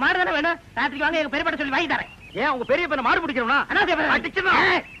 உங்களுக்கு மாடு தானே வேணும்? ராத்திரிக்கு வாங்க, எங்க பெரியப்பட்ட சொல்லி வாங்கி தரேன். ஏன் உங்க பெரிய பையனை மாடு பிடிக்கிறோம்னா?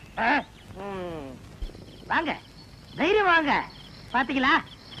 வாங்க தைரியம் வாங்க. பாத்தீங்களா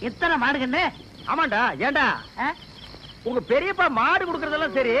எத்தனை மாடுகன்னு? ஆமாண்டா. ஏண்டா உங்க பெரியப்பா மாடு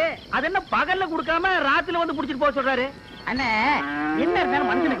குடுக்கறதெல்லாம் சரி, அது என்ன பகல்ல குடுக்காம ராத்திரில வந்து புடிச்சிட்டு போக சொல்றாரு? அண்ணே என்ன இருந்தாலும்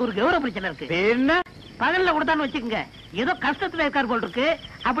மனுஷனுக்கு ஒரு கௌரவ பிரச்சனை இருக்கு. என்ன பகல்ல கொடுத்தான்னு வச்சுக்கோங்க, ஏதோ கஷ்டத்துல இருக்காரு போல் இருக்கு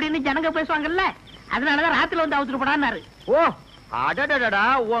அப்படின்னு ஜனங்க பேசுவாங்கல்ல, அதனாலதான் ராத்திரில வந்து அவுத்துட்டு போடான்னாரு. ஓ அடடடடா,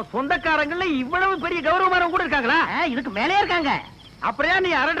 உன் சொந்தக்காரங்கள்ல இவ்வளவு பெரிய கௌரவமானவங்க கூட இருக்காங்களா? இதுக்கு மேலே இருக்காங்க. அப்புறம்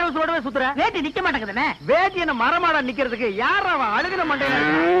நீ அரை டிரவுஸோடவே சுத்துற? வேட்டி நிக்க மாட்டேங்குதுண்ணே. வேட்டி என்ன மரமாடா நிக்கிறதுக்கு? யார் அவன் அழுகின மண்டையில?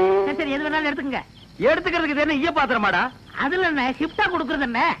 சரி எது வேணாலும் எடுத்துக்கங்க. எடுத்துக்கிறதுக்கு என்ன ஈய பாத்திரமாடா? அதுல என்ன கிப்டா கொடுக்கறது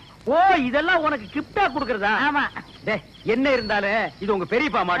என்ன? ஓ இதெல்லாம் உனக்கு கிப்டா கொடுக்கறதா? ஆமா. என்ன இருந்தாலும் இது உங்க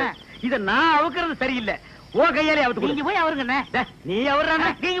பெரியப்பா மாடு. இத நான் அவுக்கிறது சரியில்லை. ஓ கையாலே அவுத்து. நீங்க போய் அவருங்கண்ணே. நீ அவர்றானே.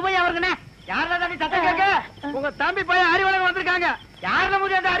 நீங்க போய் அவருங்கண்ணே. யாரா தம்பி சத்தம் கேட்க? உங்க தம்பி பையன் அறிவழகன் வந்திருக்காங்க. யாரா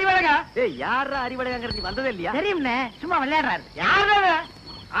முடியாத அறிவழகா? யாரா அறிவழகங்கிறது நீ வந்ததே இல்லையா? தெரியும்ண்ணே, சும்மா விளையாடுறாரு. யாரா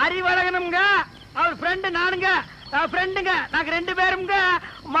அறிவழகனுங்க? அவர் ஃப்ரெண்டு நானுங்க. ஃப்ரெண்டுங்க நாங்க 2 பேருங்க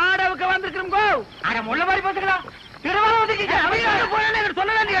மாடவுக்கு வந்திருக்கிறோம். அட முள்ள மாதிரி பாத்துக்கடா. திருவாரூர் வந்துட்டீங்க. அவங்க போறானே எனக்கு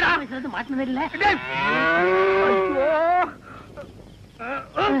சொல்ல வேண்டியடா. இது மாட்டனது இல்ல. ஐயோ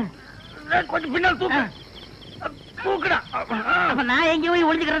கொஞ்சம் பின்னால் தூக்கு. தூக்குடா. அப்ப நான் எங்க போய்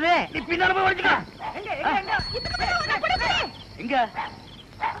ஒளிஞ்சுக்கிறது? நீ பின்னால போய் ஒளிஞ்சுக்க. எங்க?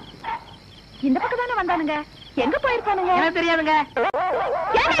 இந்த பக்கம் தானே வந்தானுங்க. எங்க போயிருப்பானுங்க? எனக்கு தெரியாதுங்க.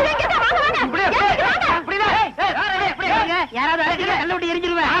 யாராவது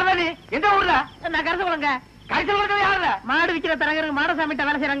எரிஞ்சிருவேன். எந்த ஊர்ல? நான் கரசகுளங்க. கரைசல் யாருல? மாடு விக்கிற தரகருக்கு மாடசாமிட்ட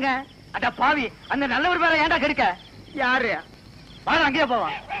வேலை செய்யறாங்க. அட பாவி, அந்த நல்லவர் பேர ஏன்டா கெடுக்க? யாரு? வாடா அங்கேயே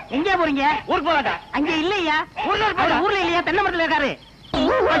போவான். எங்க போறீங்க? ஊருக்கு போவாடா. அங்க இல்லையா? ஊர்ல இல்லையா? தென்னை மரத்துல இருக்காரு.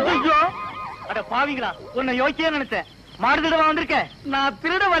 ஐயோ அட பாவிங்களா, உன்னை யோசிச்சே நினைச்சேன். மாடு திருட வந்திருக்க. நான்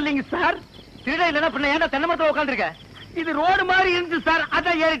திருட வரலைங்க சார். திருட இல்லன்னா பின்ன ஏன்டா தென்னை மரத்துல உட்காந்துருக்க? இது ரோடு மாதிரி இருந்துச்சு சார்,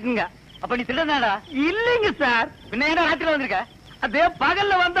 அதான் ஏறிக்குங்க. அப்ப நீ திருடனாடா? இல்லைங்க சார். பின்ன ஏன்டா ராத்திரில வந்திருக்க? அதே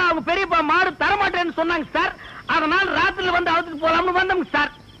பகல்ல வந்து அவங்க பெரியப்பா மாடு தரமாட்டேன்னு சொன்னாங்க சார். அதனால ராத்திரில வந்து அவுத்துட்டு போலாம்னு வந்தோம்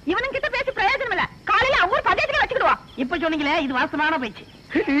சார். இவனுங்க கிட்ட பேசி பிரயோஜனம் இல்ல. காலையில ஊர் பஞ்சாயத்துல வச்சுக்கிடுவான். இப்ப சொன்னீங்களே இது வாசமான பேச்சு.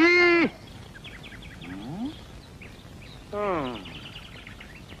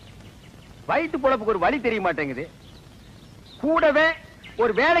 வயிற்று பொழப்புக்கு ஒரு வழி தெரிய மாட்டேங்குது. கூடவே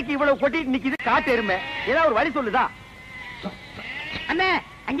ஒரு வேலைக்கு இவ்வளவு கொட்டிட்டு நிக்குது காட்டு எருமை. ஏதாவது ஒரு வழி சொல்லுதா? அண்ணே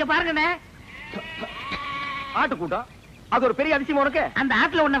அங்க பாருங்கண்ணே, ஆட்டு கூட்டம். அது ஒரு பெரிய அதிசயம் உனக்கு. அந்த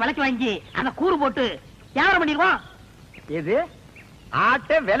ஆட்டுல ஒண்ணு விலைக்கு வாங்கி அந்த கூறு போட்டு வியாபாரம் பண்ணிடுவோம். எது?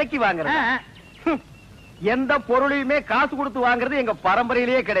 ஆட்டை விலைக்கு வாங்குறது? எந்த பொருளையுமே காசு கொடுத்து வாங்குறது எங்க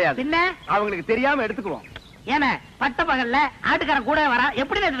பரம்பரையிலேயே கிடையாது. என்ன அவங்களுக்கு தெரியாம எடுத்துக்குவோம். ஏன்னா பட்ட பகல்ல ஆட்டுக்காரன் கூட வரா,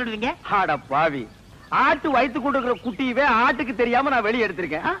 எப்படி எடுத்துடுவீங்க? ஆட பாவி, ஆட்டு வயிற்று கொடுக்கிற குட்டியவே ஆட்டுக்கு தெரியாம நான் வெளியே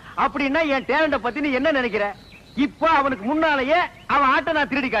எடுத்திருக்கேன். அப்படின்னா என் டேலண்ட பத்தி நீ என்ன நினைக்கிற? இப்ப அவனுக்கு முன்னாலேயே அவன் ஆட்டை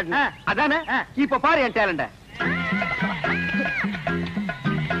நான் திருடி காட்டினேன். அதானே? இப்ப பாரு என் டேலண்ட.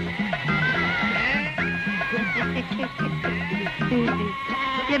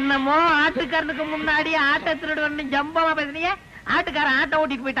 என்னமோ ஆட்டுக்காரனுக்கு முன்னாடி ஆட்டை திருடுவன்னு ஜம்பமா பேசுனீங்க. ஆட்டுக்காரன் ஆட்டை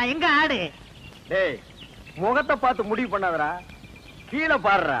ஓட்டிட்டு போயிட்டான். எங்க ஆடு? ஏய், முகத்தை பார்த்து முடிவு பண்ணாதடா. கீழே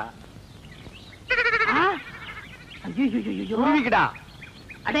பாடுறா.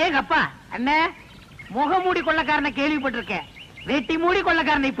 அடேங்கப்பா அண்ணே, முகமூடி கொள்ளக்காரனை கேள்விப்பட்டிருக்கேன், வெட்டி மூடி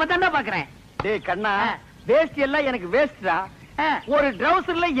கொள்ளக்காரனை இப்பதான் பாக்குறேன். டேய் கண்ணா, வேஸ்ட் எல்லாம் எனக்கு வேஸ்டா. ஒரு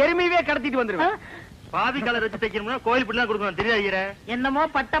ட்ரவுசர்ல எருமையே கடத்திட்டு வந்துருவேன். பாதி கலர் வச்சு தைக்கணும்னா கோயில் பிள்ளை கொடுக்கணும் தெரியாத. என்னமோ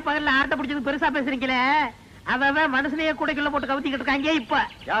பட்ட பகல்ல ஆட்ட பிடிச்சது பெருசா பேசுறீங்களே, அவன் மனசுலயே கூடைக்குள்ள போட்டு கவுத்திக்கிட்டு இருக்காங்க. இப்ப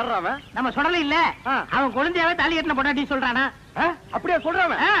யாரா அவன்? நம்ம சொல்லல இல்ல, அவன் குழந்தையாவே தாலி கட்டின பொண்டாட்டி சொல்றானா? அப்படியே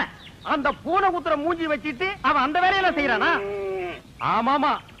சொல்றான். அந்த பூனை குத்துற மூஞ்சி வச்சிட்டு அவன் அந்த வேலையெல்லாம் செய்யறானா?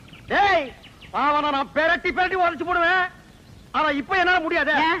 ஆமாமா. டேய் அவனை நான் பெரட்டி பெரட்டி உடைச்சு போடுவேன். ஆனா இப்ப என்னால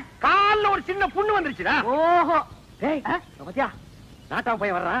முடியாது. கால்ல ஒரு சின்ன புண்ணு வந்துருச்சுடா. ஓஹோ. டேய் பாத்தியா, நாட்டாம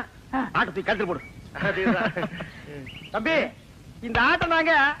போய் வர்றான். ஆட்டத்தை கழுத்து போடு. தம்பி, இந்த ஆட்டை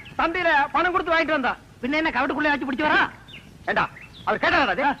நாங்க சந்தையில பணம் கொடுத்து வாங்கிட்டு வந்தோம். பின்ன என்ன கவட்டுக்குள்ளே வச்சு பிடிச்சு வரா? ஏண்டா அவர்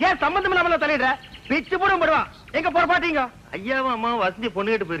கேட்டாரா? ஏன் சம்பந்தம் இல்லாம தலையிடுற? பிச்சு போடும் போடுவான். எங்க போற பாத்தீங்க? ஐயாவும் அம்மாவும் வசதி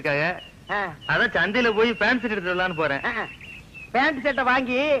பொண்ணு கேட்டு போயிருக்காங்க. அதான் சந்தையில போய் பேண்ட் செட் எடுத்துடலான்னு போறேன். பேண்ட் செட்டை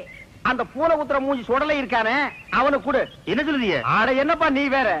வாங்கி அந்த பூனை குத்துற மூஞ்சி சுடலை இருக்கானே அவனுக்கு கொடு. என்ன சொல்லுதீங்க? ஆட என்னப்பா நீ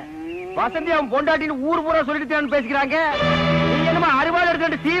வேற, வசந்தி அவன் பொண்டாட்டின்னு ஊர் பூரா சொல்லிட்டு பேசிக்கிறாங்க. நீ என்னமா அறுவாள்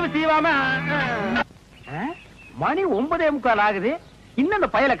எடுத்து சீவு சீவாம. மணி 9:45 ஆகுது, இன்னும் அந்த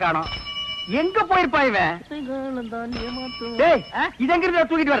பயலை காணோம். எங்க போயிருப்பா இவன்? டேய் இது எங்க இருந்து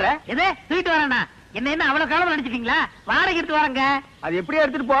தூக்கிட்டு வர்ற? எதே தூக்கிட்டு வரேன்னா என்ன அவ்வளவு காலம் நினைச்சிட்டீங்களா? வாடகை எடுத்து வரங்க. அது எப்படியா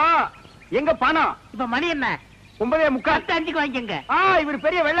எடுத்துட்டு போ. எங்க பணம்? இப்ப மணி என்ன? 9:45. 10:05 வாங்கிக்கங்க. இவர்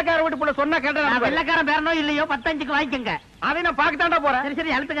பெரிய வெள்ளக்கார வீட்டு போல சொன்னா கேட்டா. வெள்ளக்காரன் பேரனோ இல்லையோ 10:05 வாங்கிக்கங்க. அதை நான் பாக்கத்தாண்டா போறேன். சரி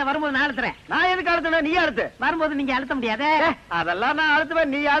சரி அழுத்துங்க, வரும்போது நான் அழுத்துறேன். நான் எதுக்கு அழுத்துன? நீ அழுத்து. வரும்போது நீங்க அழுத்த முடியாதே. அதெல்லாம் நான்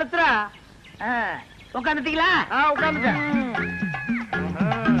அழுத்துவேன், நீ அழுத்துற. உட்காந்துட்டீங்களா? உட்காந்துட்டேன்.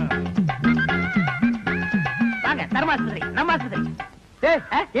 வாங்க தர்மாஸ்பத்திரி, நம்ம ஆஸ்பத்திரி.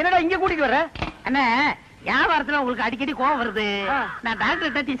 என்னடா இங்க கூட்டிட்டு வர்ற? அண்ணே, வியாபாரத்துல உங்களுக்கு அடிக்கடி கோவம் வருது. நான்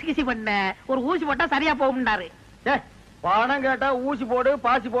டாக்டர் டிஸ்கசி பண்ணேன், ஒரு ஊசி போட்டா சரியா போகும்னாரு. பணம் கேட்டா ஊசி போடு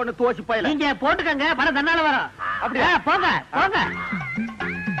பாசி போடு தோசி பையல. நீங்க போட்டுக்கங்க, பணம் தன்னால வரும். அப்படியே போங்க போங்க.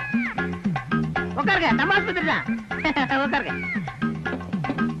 உட்காருங்க, நம்ம ஆஸ்பத்திரி தான். உட்காருங்க.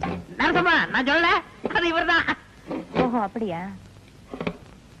 நரசம்மா, நான் சொல்லல, அது இவர்தான். ஓஹோ அப்படியா?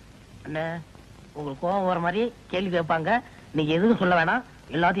 அண்ணே, உங்களுக்கு கோவம் வர மாதிரி கேள்வி கேட்பாங்க, நீங்க எதுவும் சொல்ல வேணாம்,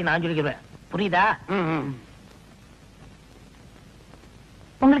 எல்லாத்தையும் நான் சொல்லிக்கிறேன். புரியுதா?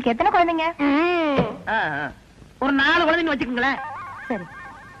 உங்களுக்கு எத்தனை குழந்தைங்க? ஒரு 4 குழந்தைங்க வச்சுக்கோங்களேன். சரி.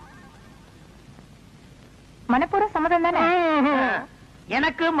 மனப்பூர்வ சம்மதம் தானே?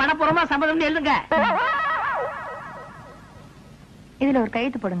 எனக்கு மனப்பூர்வமா சம்மதம் எழுதுங்க. இதுல ஒரு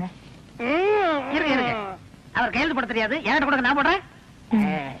கையெழுத்து போடுங்க. இருங்க இருங்க, அவர் கையெழுத்து போட தெரியாது, என்கிட்ட கொடுங்க, நான் போடுறேன்.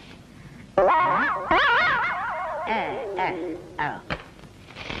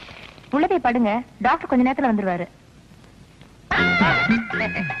 உள்ள போய் படுங்க, டாக்டர் கொஞ்ச நேரத்துல வந்துருவாரு.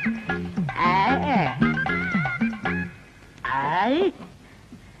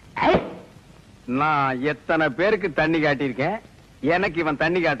 நான் எத்தனை பேருக்கு தண்ணி காட்டியிருக்கேன், எனக்கு இவன்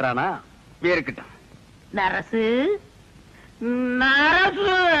தண்ணி காட்டுறானா? பேருக்கிட்டான். நரசு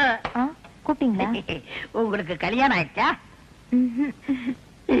நரசு கூப்பிட்டீங்களா? உங்களுக்கு கல்யாணம் ஆயிடுச்சா?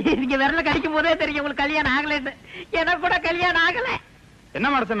 நீங்க விரல கடிக்கும் போதே தெரியும் உங்களுக்கு கல்யாணம் ஆகலன்னு. எனக்கு கூட கல்யாணம் ஆகல. என்ன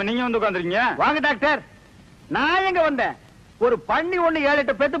மனசம் நீங்க வந்து உட்கார்ந்துருக்கீங்க? வாங்க டாக்டர். நான் எங்க வந்தேன்? ஒரு பண்ணி ஒண்ணு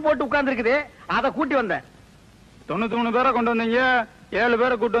 7-8 பெத்து போட்டு உட்கார்ந்து இருக்குது, அதை கூட்டி வந்தேன். 93 பேரை கொண்டு வந்தீங்க, 7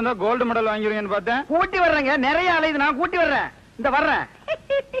 பேரை கூட்டி வந்தா கோல்டு மெடல் வாங்கிருவீங்கன்னு பார்த்தேன். கூட்டி வர்றேங்க, நிறைய அலையுது, நான் கூட்டி வர்றேன். இந்த வர்றேன்.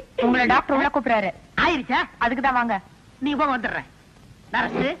 உங்களை டாக்டர் உள்ள கூப்பிடுறாரு. ஆயிருச்சா? அதுக்குதான் வாங்க. நீ போக வந்துடுறேன்.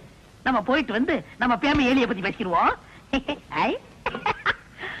 நரசு, நம்ம போயிட்டு வந்து நம்ம பேம எலியை பத்தி பேசிடுவோம்.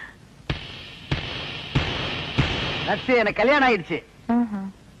 எனக்கு கல்யாணம் ஆயிடுச்சு.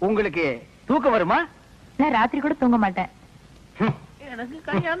 உங்களுக்கு தூக்கம் வருமா? நான் ராத்திரி கூட தூங்க மாட்டேன். எனக்கு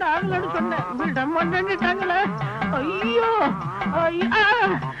கல்யாணம் ஆகலன்னு சொன்னேன். ஐயோ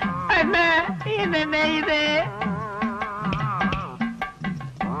என்ன இது?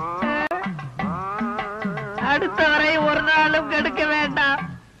 அடுத்தவரை ஒரு நாளும் கெடுக்க வேண்டாம்.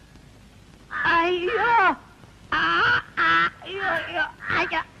 ஐயோ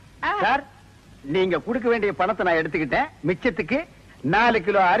சார், நீங்க கொடுக்க வேண்டிய பணத்தை நான் எடுத்துக்கிட்டேன். மிச்சத்துக்கு 4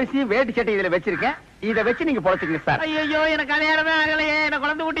 கிலோ அரிசி வேட்டி சட்டை இதுல வச்சிருக்கேன். இத வச்சு நீங்க பொழைச்சுக்கங்க சார். ஐயோ, எனக்கு கல்யாணமே ஆகலையே, எனக்கு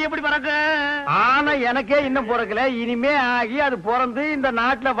குழந்தை குட்டி எப்படி பிறக்கு? ஆனா எனக்கே இன்னும் பிறக்கல, இனிமே ஆகி அது பிறந்து இந்த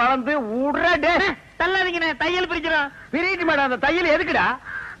நாட்டுல வளர்ந்து உடனே தள்ளாதீங்க, தையல் பிரிக்கிறோம். பிரிட்டு மேடம், அந்த தையல் எதுக்குடா?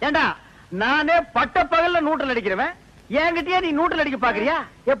 ஏண்டா நானே பட்ட பகல்ல நூற்றல் அடிக்கிறவன், என்கிட்டயே நீ நூற்றல் அடிக்க பாக்குறியா?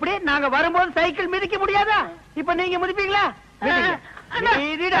 எப்படி? நாங்க வரும்போது சைக்கிள் மிதிக்க முடியாதா? இப்ப நீங்க மிதிப்பீங்களா?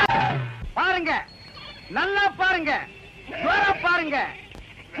 பாருங்க, நல்லா பாருங்க, பாருங்க.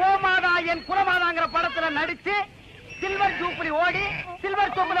 கோமாதா என் குலமாதாங்கிற படத்துல நடிச்சு சில்வர் ஜூப்ளி ஓடி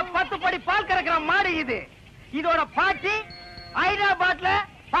சில்வர் சொம்புல 10 படி பால் கறக்கிற மாடு இது. இதோட பாட்டி ஹைதராபாத்ல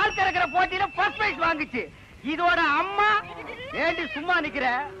பால் கறக்கிற போட்டியில ஃபர்ஸ்ட் பிரைஸ் வாங்குச்சு. இதோட அம்மா ஏண்டி சும்மா நிக்கிற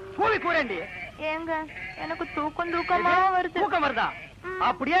கூவி கூறண்டி. ஏங்க எனக்கு தூக்கமா வருது. தூக்கம் வருதா?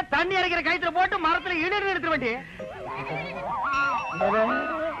 அப்படியே தண்ணி இறக்கிற கயித்துல போட்டு மரத்துல இழுத்து எடுத்து வேண்டி.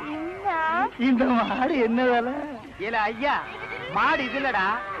 இந்த மாடு என்ன வேலை? இல்ல ஐயா, மாடு இது இல்லடா,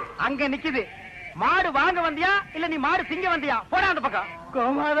 அங்க நிக்குது. மாடு வாங்க வந்தியா இல்ல நீ மாடு திங்க வந்தியா? போடா அந்த பக்கம்.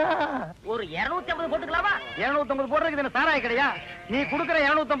 கோமாதா ஒரு 250 போட்டுக்கலாமா? 250 போடுறதுக்கு என்ன சாராய கிடையா? நீ குடுக்கற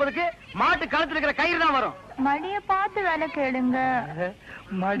 250க்கு மாட்டு கழுத்துல இருக்கிற கயிறு தான் வரும். மடிய பார்த்து வேலை கேளுங்க.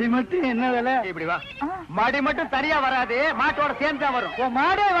 மடி மட்டும் என்ன வேலை? இப்படி வா. மடி மட்டும் சரியா வராது, மாட்டோட சேர்ந்து தான் வரும்.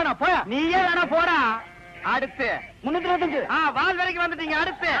 மாடே வேணாம் போயா. நீயே வேணா போடா. அடுத்து 325. வால் வரைக்கும் வந்துட்டீங்க.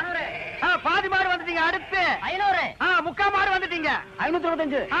 அடுத்து பாதி மாடு வந்துட்டீங்க. அடுத்து 500. முக்கா மாடு வந்துட்டீங்க.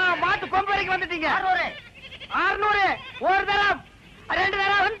 525. மாட்டு கொம்பு வரைக்கும் வந்துட்டீங்க. 600. ஒரு தரம், 2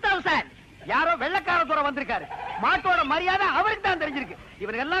 தரம் 1000. யாரோ வெள்ளக்கார தூரம் வந்திருக்காரு. மாட்டோட மரியாதை அவருக்கு தான் தெரிஞ்சிருக்கு.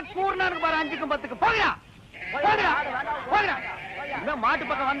 இவங்க எல்லாம் கூர்னாருக்கு பாரு 5க்கும் 10க்கும். போகிறா போகிறா போகிறா. இந்த மாட்டு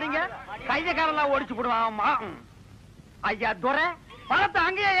பக்கம் வந்தீங்க கைய காரெல்லாம் ஓடிச்சு போடுவான். ஐயா துரை, பணத்தை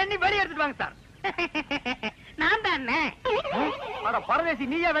அங்கேயே எண்ணி வெளியே எடுத்துட்டு வாங்க சார். நான் தானே பரதேசி.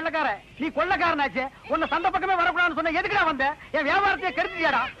 நீயே வெள்ளக்கார, நீ கொள்ளக்காரனாச்சு. உன்னை சந்த பக்கமே வரக்கூடாதுன்னு சொன்ன. எதுக்குடா வந்த? என் வியாபாரத்தையே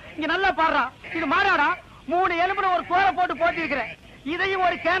கெடுத்துட்டியாடா. இங்க நல்லா பாடுறா. இது மாடாடா. 3 எலும்புல ஒரு தோலை போட்டு போட்டி இருக்கிறேன். இதையும்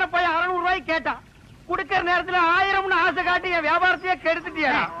ஒரு கேன போய் 600 ரூபாய்க்கு கேட்டான். குடுக்கற நேரத்துல 1000 ஆசை காட்டி என் வியாபாரத்தையே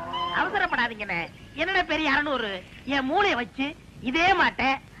கெடுத்துட்டியாடா. அவசரப்படாதீங்கண்ணே. என்னடா பெரிய 600? என் மூளைய வச்சு இதே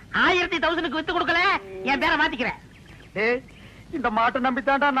மாட்டேன் 1000 வித்து கொடுக்கல, என் பேரை மாத்திக்கிறேன். இந்த மாட்டை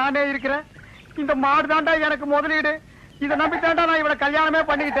நம்பித்தாண்டா நானே இருக்கிறேன். இந்த மாடு தாண்டா எனக்கு முதலீடு. இதை நம்பித்தாண்டா நான் இவளை கல்யாணமே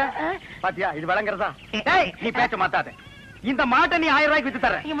பண்ணிக்கிட்டேன். பாத்தியா இது விளங்குறதா? நீ பேச்ச மாத்தாத. இந்த மாட்டை நீ 1000 ரூபாய்க்கு வித்து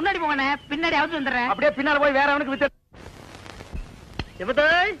தர. நீங்க முன்னாடி போங்கண்ணே, பின்னாடி அவுத்து வந்துடுறேன். அப்படியே பின்னால போய் வேற அவனுக்கு வித்து.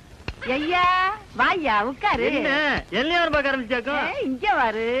 ஐயா வாயா உட்காரு. எல்லையார் பார்க்க ஆரம்பிச்சாக்கும். இங்க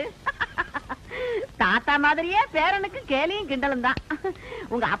வாரு. தாத்தா மாதிரியே பேரனுக்கு கேலியும் கிண்டலும் தான்.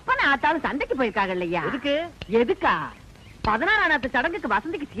 உங்க அப்பன ஆத்தாலும் சண்டைக்கு போயிருக்காங்க இல்லையா? எதுக்கா? 16ஆம் சடங்குக்கு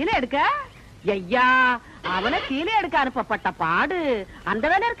வசந்திக்கு சீலை எடுக்க. ஐயா அவனை சீலை எடுக்க அனுப்பப்பட்ட பாடு. அந்த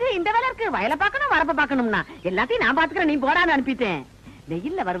வேலை இருக்கு, இந்த வேலை இருக்கு, வயலை பார்க்கணும், வரப்ப பார்க்கணும்னா எல்லாத்தையும் நான் பாத்துக்கிறேன், நீ போடான்னு அனுப்பிட்டேன்.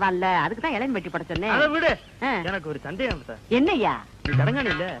 வெயில்ல வருவான்ல, அதுக்குதான் இளன் வெட்டி பட சொன்னேன். எனக்கு ஒரு சந்தேகம். என்னய்யா? சடங்கான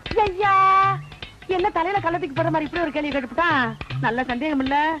இல்ல ஐயா, என்ன தலையில கள்ளத்துக்கு போற மாதிரி இப்படி ஒரு கேள்வி கேட்டுட்டான். நல்ல சந்தேகம்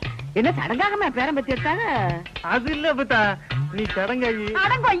இல்ல. என்ன சடங்காகமா பேரம் பத்தி எடுத்தாங்க? அது இல்ல புத்தா, நீ சடங்காயி.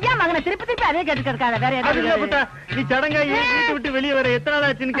 அடங்க ஐயா மகனை திருப்பி திருப்பி அதே கேட்டு இருக்காத. வேற எதாவது நீ சடங்காயி வீட்டு விட்டு வெளியே வர எத்தனை நாள்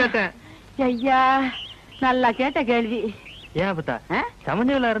ஆச்சுன்னு கேட்டேன். ஐயா நல்லா கேட்ட கேள்வி. ஏன் புத்தா,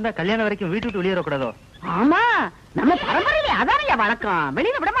 சமஞ்சல இருந்தா கல்யாணம் வரைக்கும் வீட்டு விட்டு வெளியே வரக்கூடாதோ? ஆமா, நம்ம பரம்பரையில அதான வழக்கம்.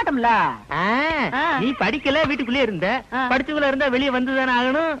 வெளியில விட மாட்டோம்ல. நீ படிக்கல, வீட்டுக்குள்ளே இருந்த. படிச்சுக்குள்ள இருந்தா வெளியே வந்துதானே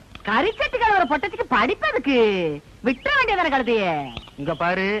ஆகணும். கரிச்சட்டுக்கால ஒரு பொட்டத்துக்கு படிப்பதுக்கு விட்ட வேண்டியதான கழுதைய. இங்க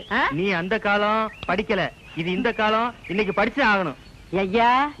பாரு, நீ அந்த காலம் படிக்கல, இது இந்த காலம். இன்னைக்கு படிச்சு ஆகணும்.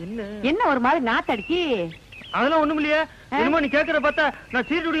 ஐயா என்ன ஒரு மாதிரி நாத்தடிக்கி? அதெல்லாம் ஒண்ணும் இல்லையா? என்னமோ நீ கேக்குற பார்த்தா நான்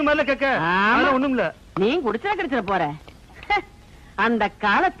சீட்டு குடிக்க மாதிரில கேட்க. அதெல்லாம் ஒண்ணும் இல்ல. நீ குடிச்சா கிடைச்சிட போற. அந்த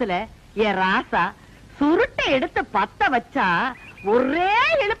காலத்துல என் ராசா சுருட்டை எடுத்து பத்த வச்சா ஒரே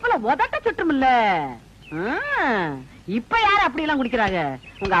இழுப்புல உதட்ட சுட்டும் இல்ல. இப்ப யாரு அப்படி எல்லாம் குடிக்கிறாங்க?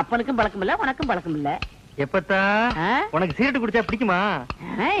 உங்க அப்பனுக்கும் பழக்கம் இல்ல, உனக்கும் பழக்கம் இல்ல. எப்பத்தா உனக்கு சீரட்டு குடிச்சா பிடிக்குமா?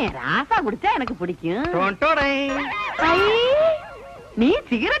 ராசா குடிச்சா எனக்கு பிடிக்கும். நீ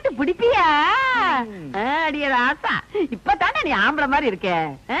சிகரெட்டு பிடிப்பியா? அடிய ராசா, இப்பதானே நீ ஆம்பளை மாதிரி இருக்க.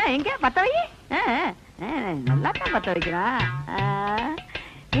 எங்க பத்த வை. நல்லா தான் பத்த வைக்கிறா.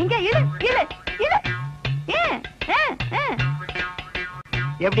 எங்க இழு இழு இழு.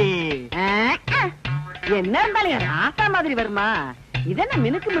 எப்படி என்ன இருந்தாலும் ராசா மாதிரி வருமா? இதென்ன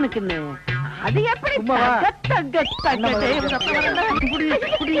மினுக்கு மினுக்குன்னு? அது எப்படி?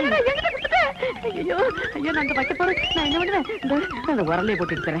 உரலையை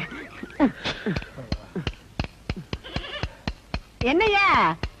போட்டு தரேன். என்னையா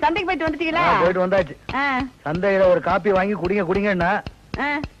சந்தைக்கு போயிட்டு வந்துட்டீங்களா? போயிட்டு வந்தாச்சு. சந்தையில ஒரு காப்பி வாங்கி குடிங்க குடிங்கன்னா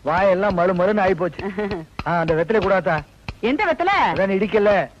வாயெல்லாம் மறு மறுன்னு ஆயி போச்சு. அந்த வெத்தலை கூடாதா? எந்த வெத்தலை?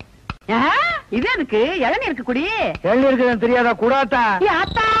 இடிக்கல. இது எதுக்கு? இளநீ இருக்கு குடி. இளநீ இருக்குன்னு தெரியாதா? கூடாதா?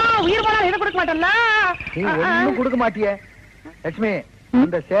 ஆத்தா உயிர் போனா இதை கொடுக்க மாட்டேன்ல. நீ ஒண்ணும் கொடுக்க மாட்டிய. லட்சுமி,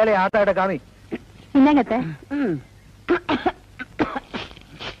 இந்த சேலை ஆத்தாட்ட காமி. என்னங்க?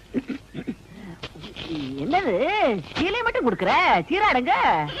 என்னது சீலை மட்டும் குடுக்கற? சீராடுங்க.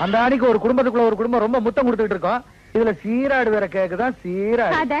 அந்த அன்னைக்கு ஒரு குடும்பத்துக்குள்ள ஒரு குடும்பம் ரொம்ப முத்தம் கொடுத்துட்டு இருக்கோம். இதுல சீராடு வேற கேக்குதான்.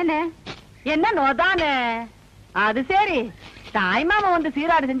 சீராடு அதானே? என்ன நோதானே? அது சரி, தாய் மாமா வந்து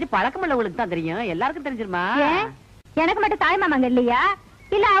சீராடு செஞ்சு பழக்கம் உள்ளவங்களுக்கு தான் தெரியும். எல்லாருக்கும் தெரிஞ்சிருமா? எனக்கு மட்டும் தாய் மாமாங்க இல்லையா?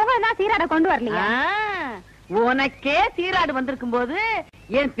 இல்ல அவங்க தான் சீராட கொண்டு வரலையா? உனக்கே சீராடு வந்திருக்கும் போது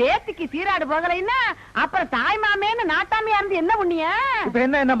என் பேத்திக்கு சீராடு போகலைன்னா அப்புறம் தாய் மாமேன்னு நாட்டாமையா இருந்து என்ன புண்ணிய? இப்ப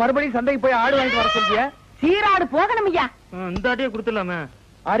என்ன மறுபடியும் சந்தைக்கு போய் ஆடு வாங்கிட்டு வர சொல்றியா? சீராடு போகணும் ஐயா. இந்த ஆட்டையே கொடுத்துடலாமே.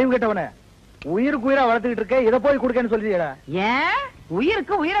 அறிவு கேட்டவன உயிருக்கு உயிரா வளர்த்துக்கிட்டு இருக்க, இதை போய் கொடுக்கன்னு சொல்லியா? ஏன்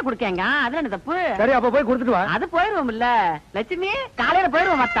உயிருக்கு உயிரை கொடுக்கங்க, அதுல என்ன தப்பு? சரி அப்ப போய் கொடுத்துட்டு வா. அது போயிருவோம் இல்ல லட்சுமி, காலையில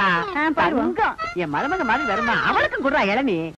போயிருவோம் மத்தா. என் மருமக மாதிரி வருமா, அவளுக்கும் கொடுறா இளநீ.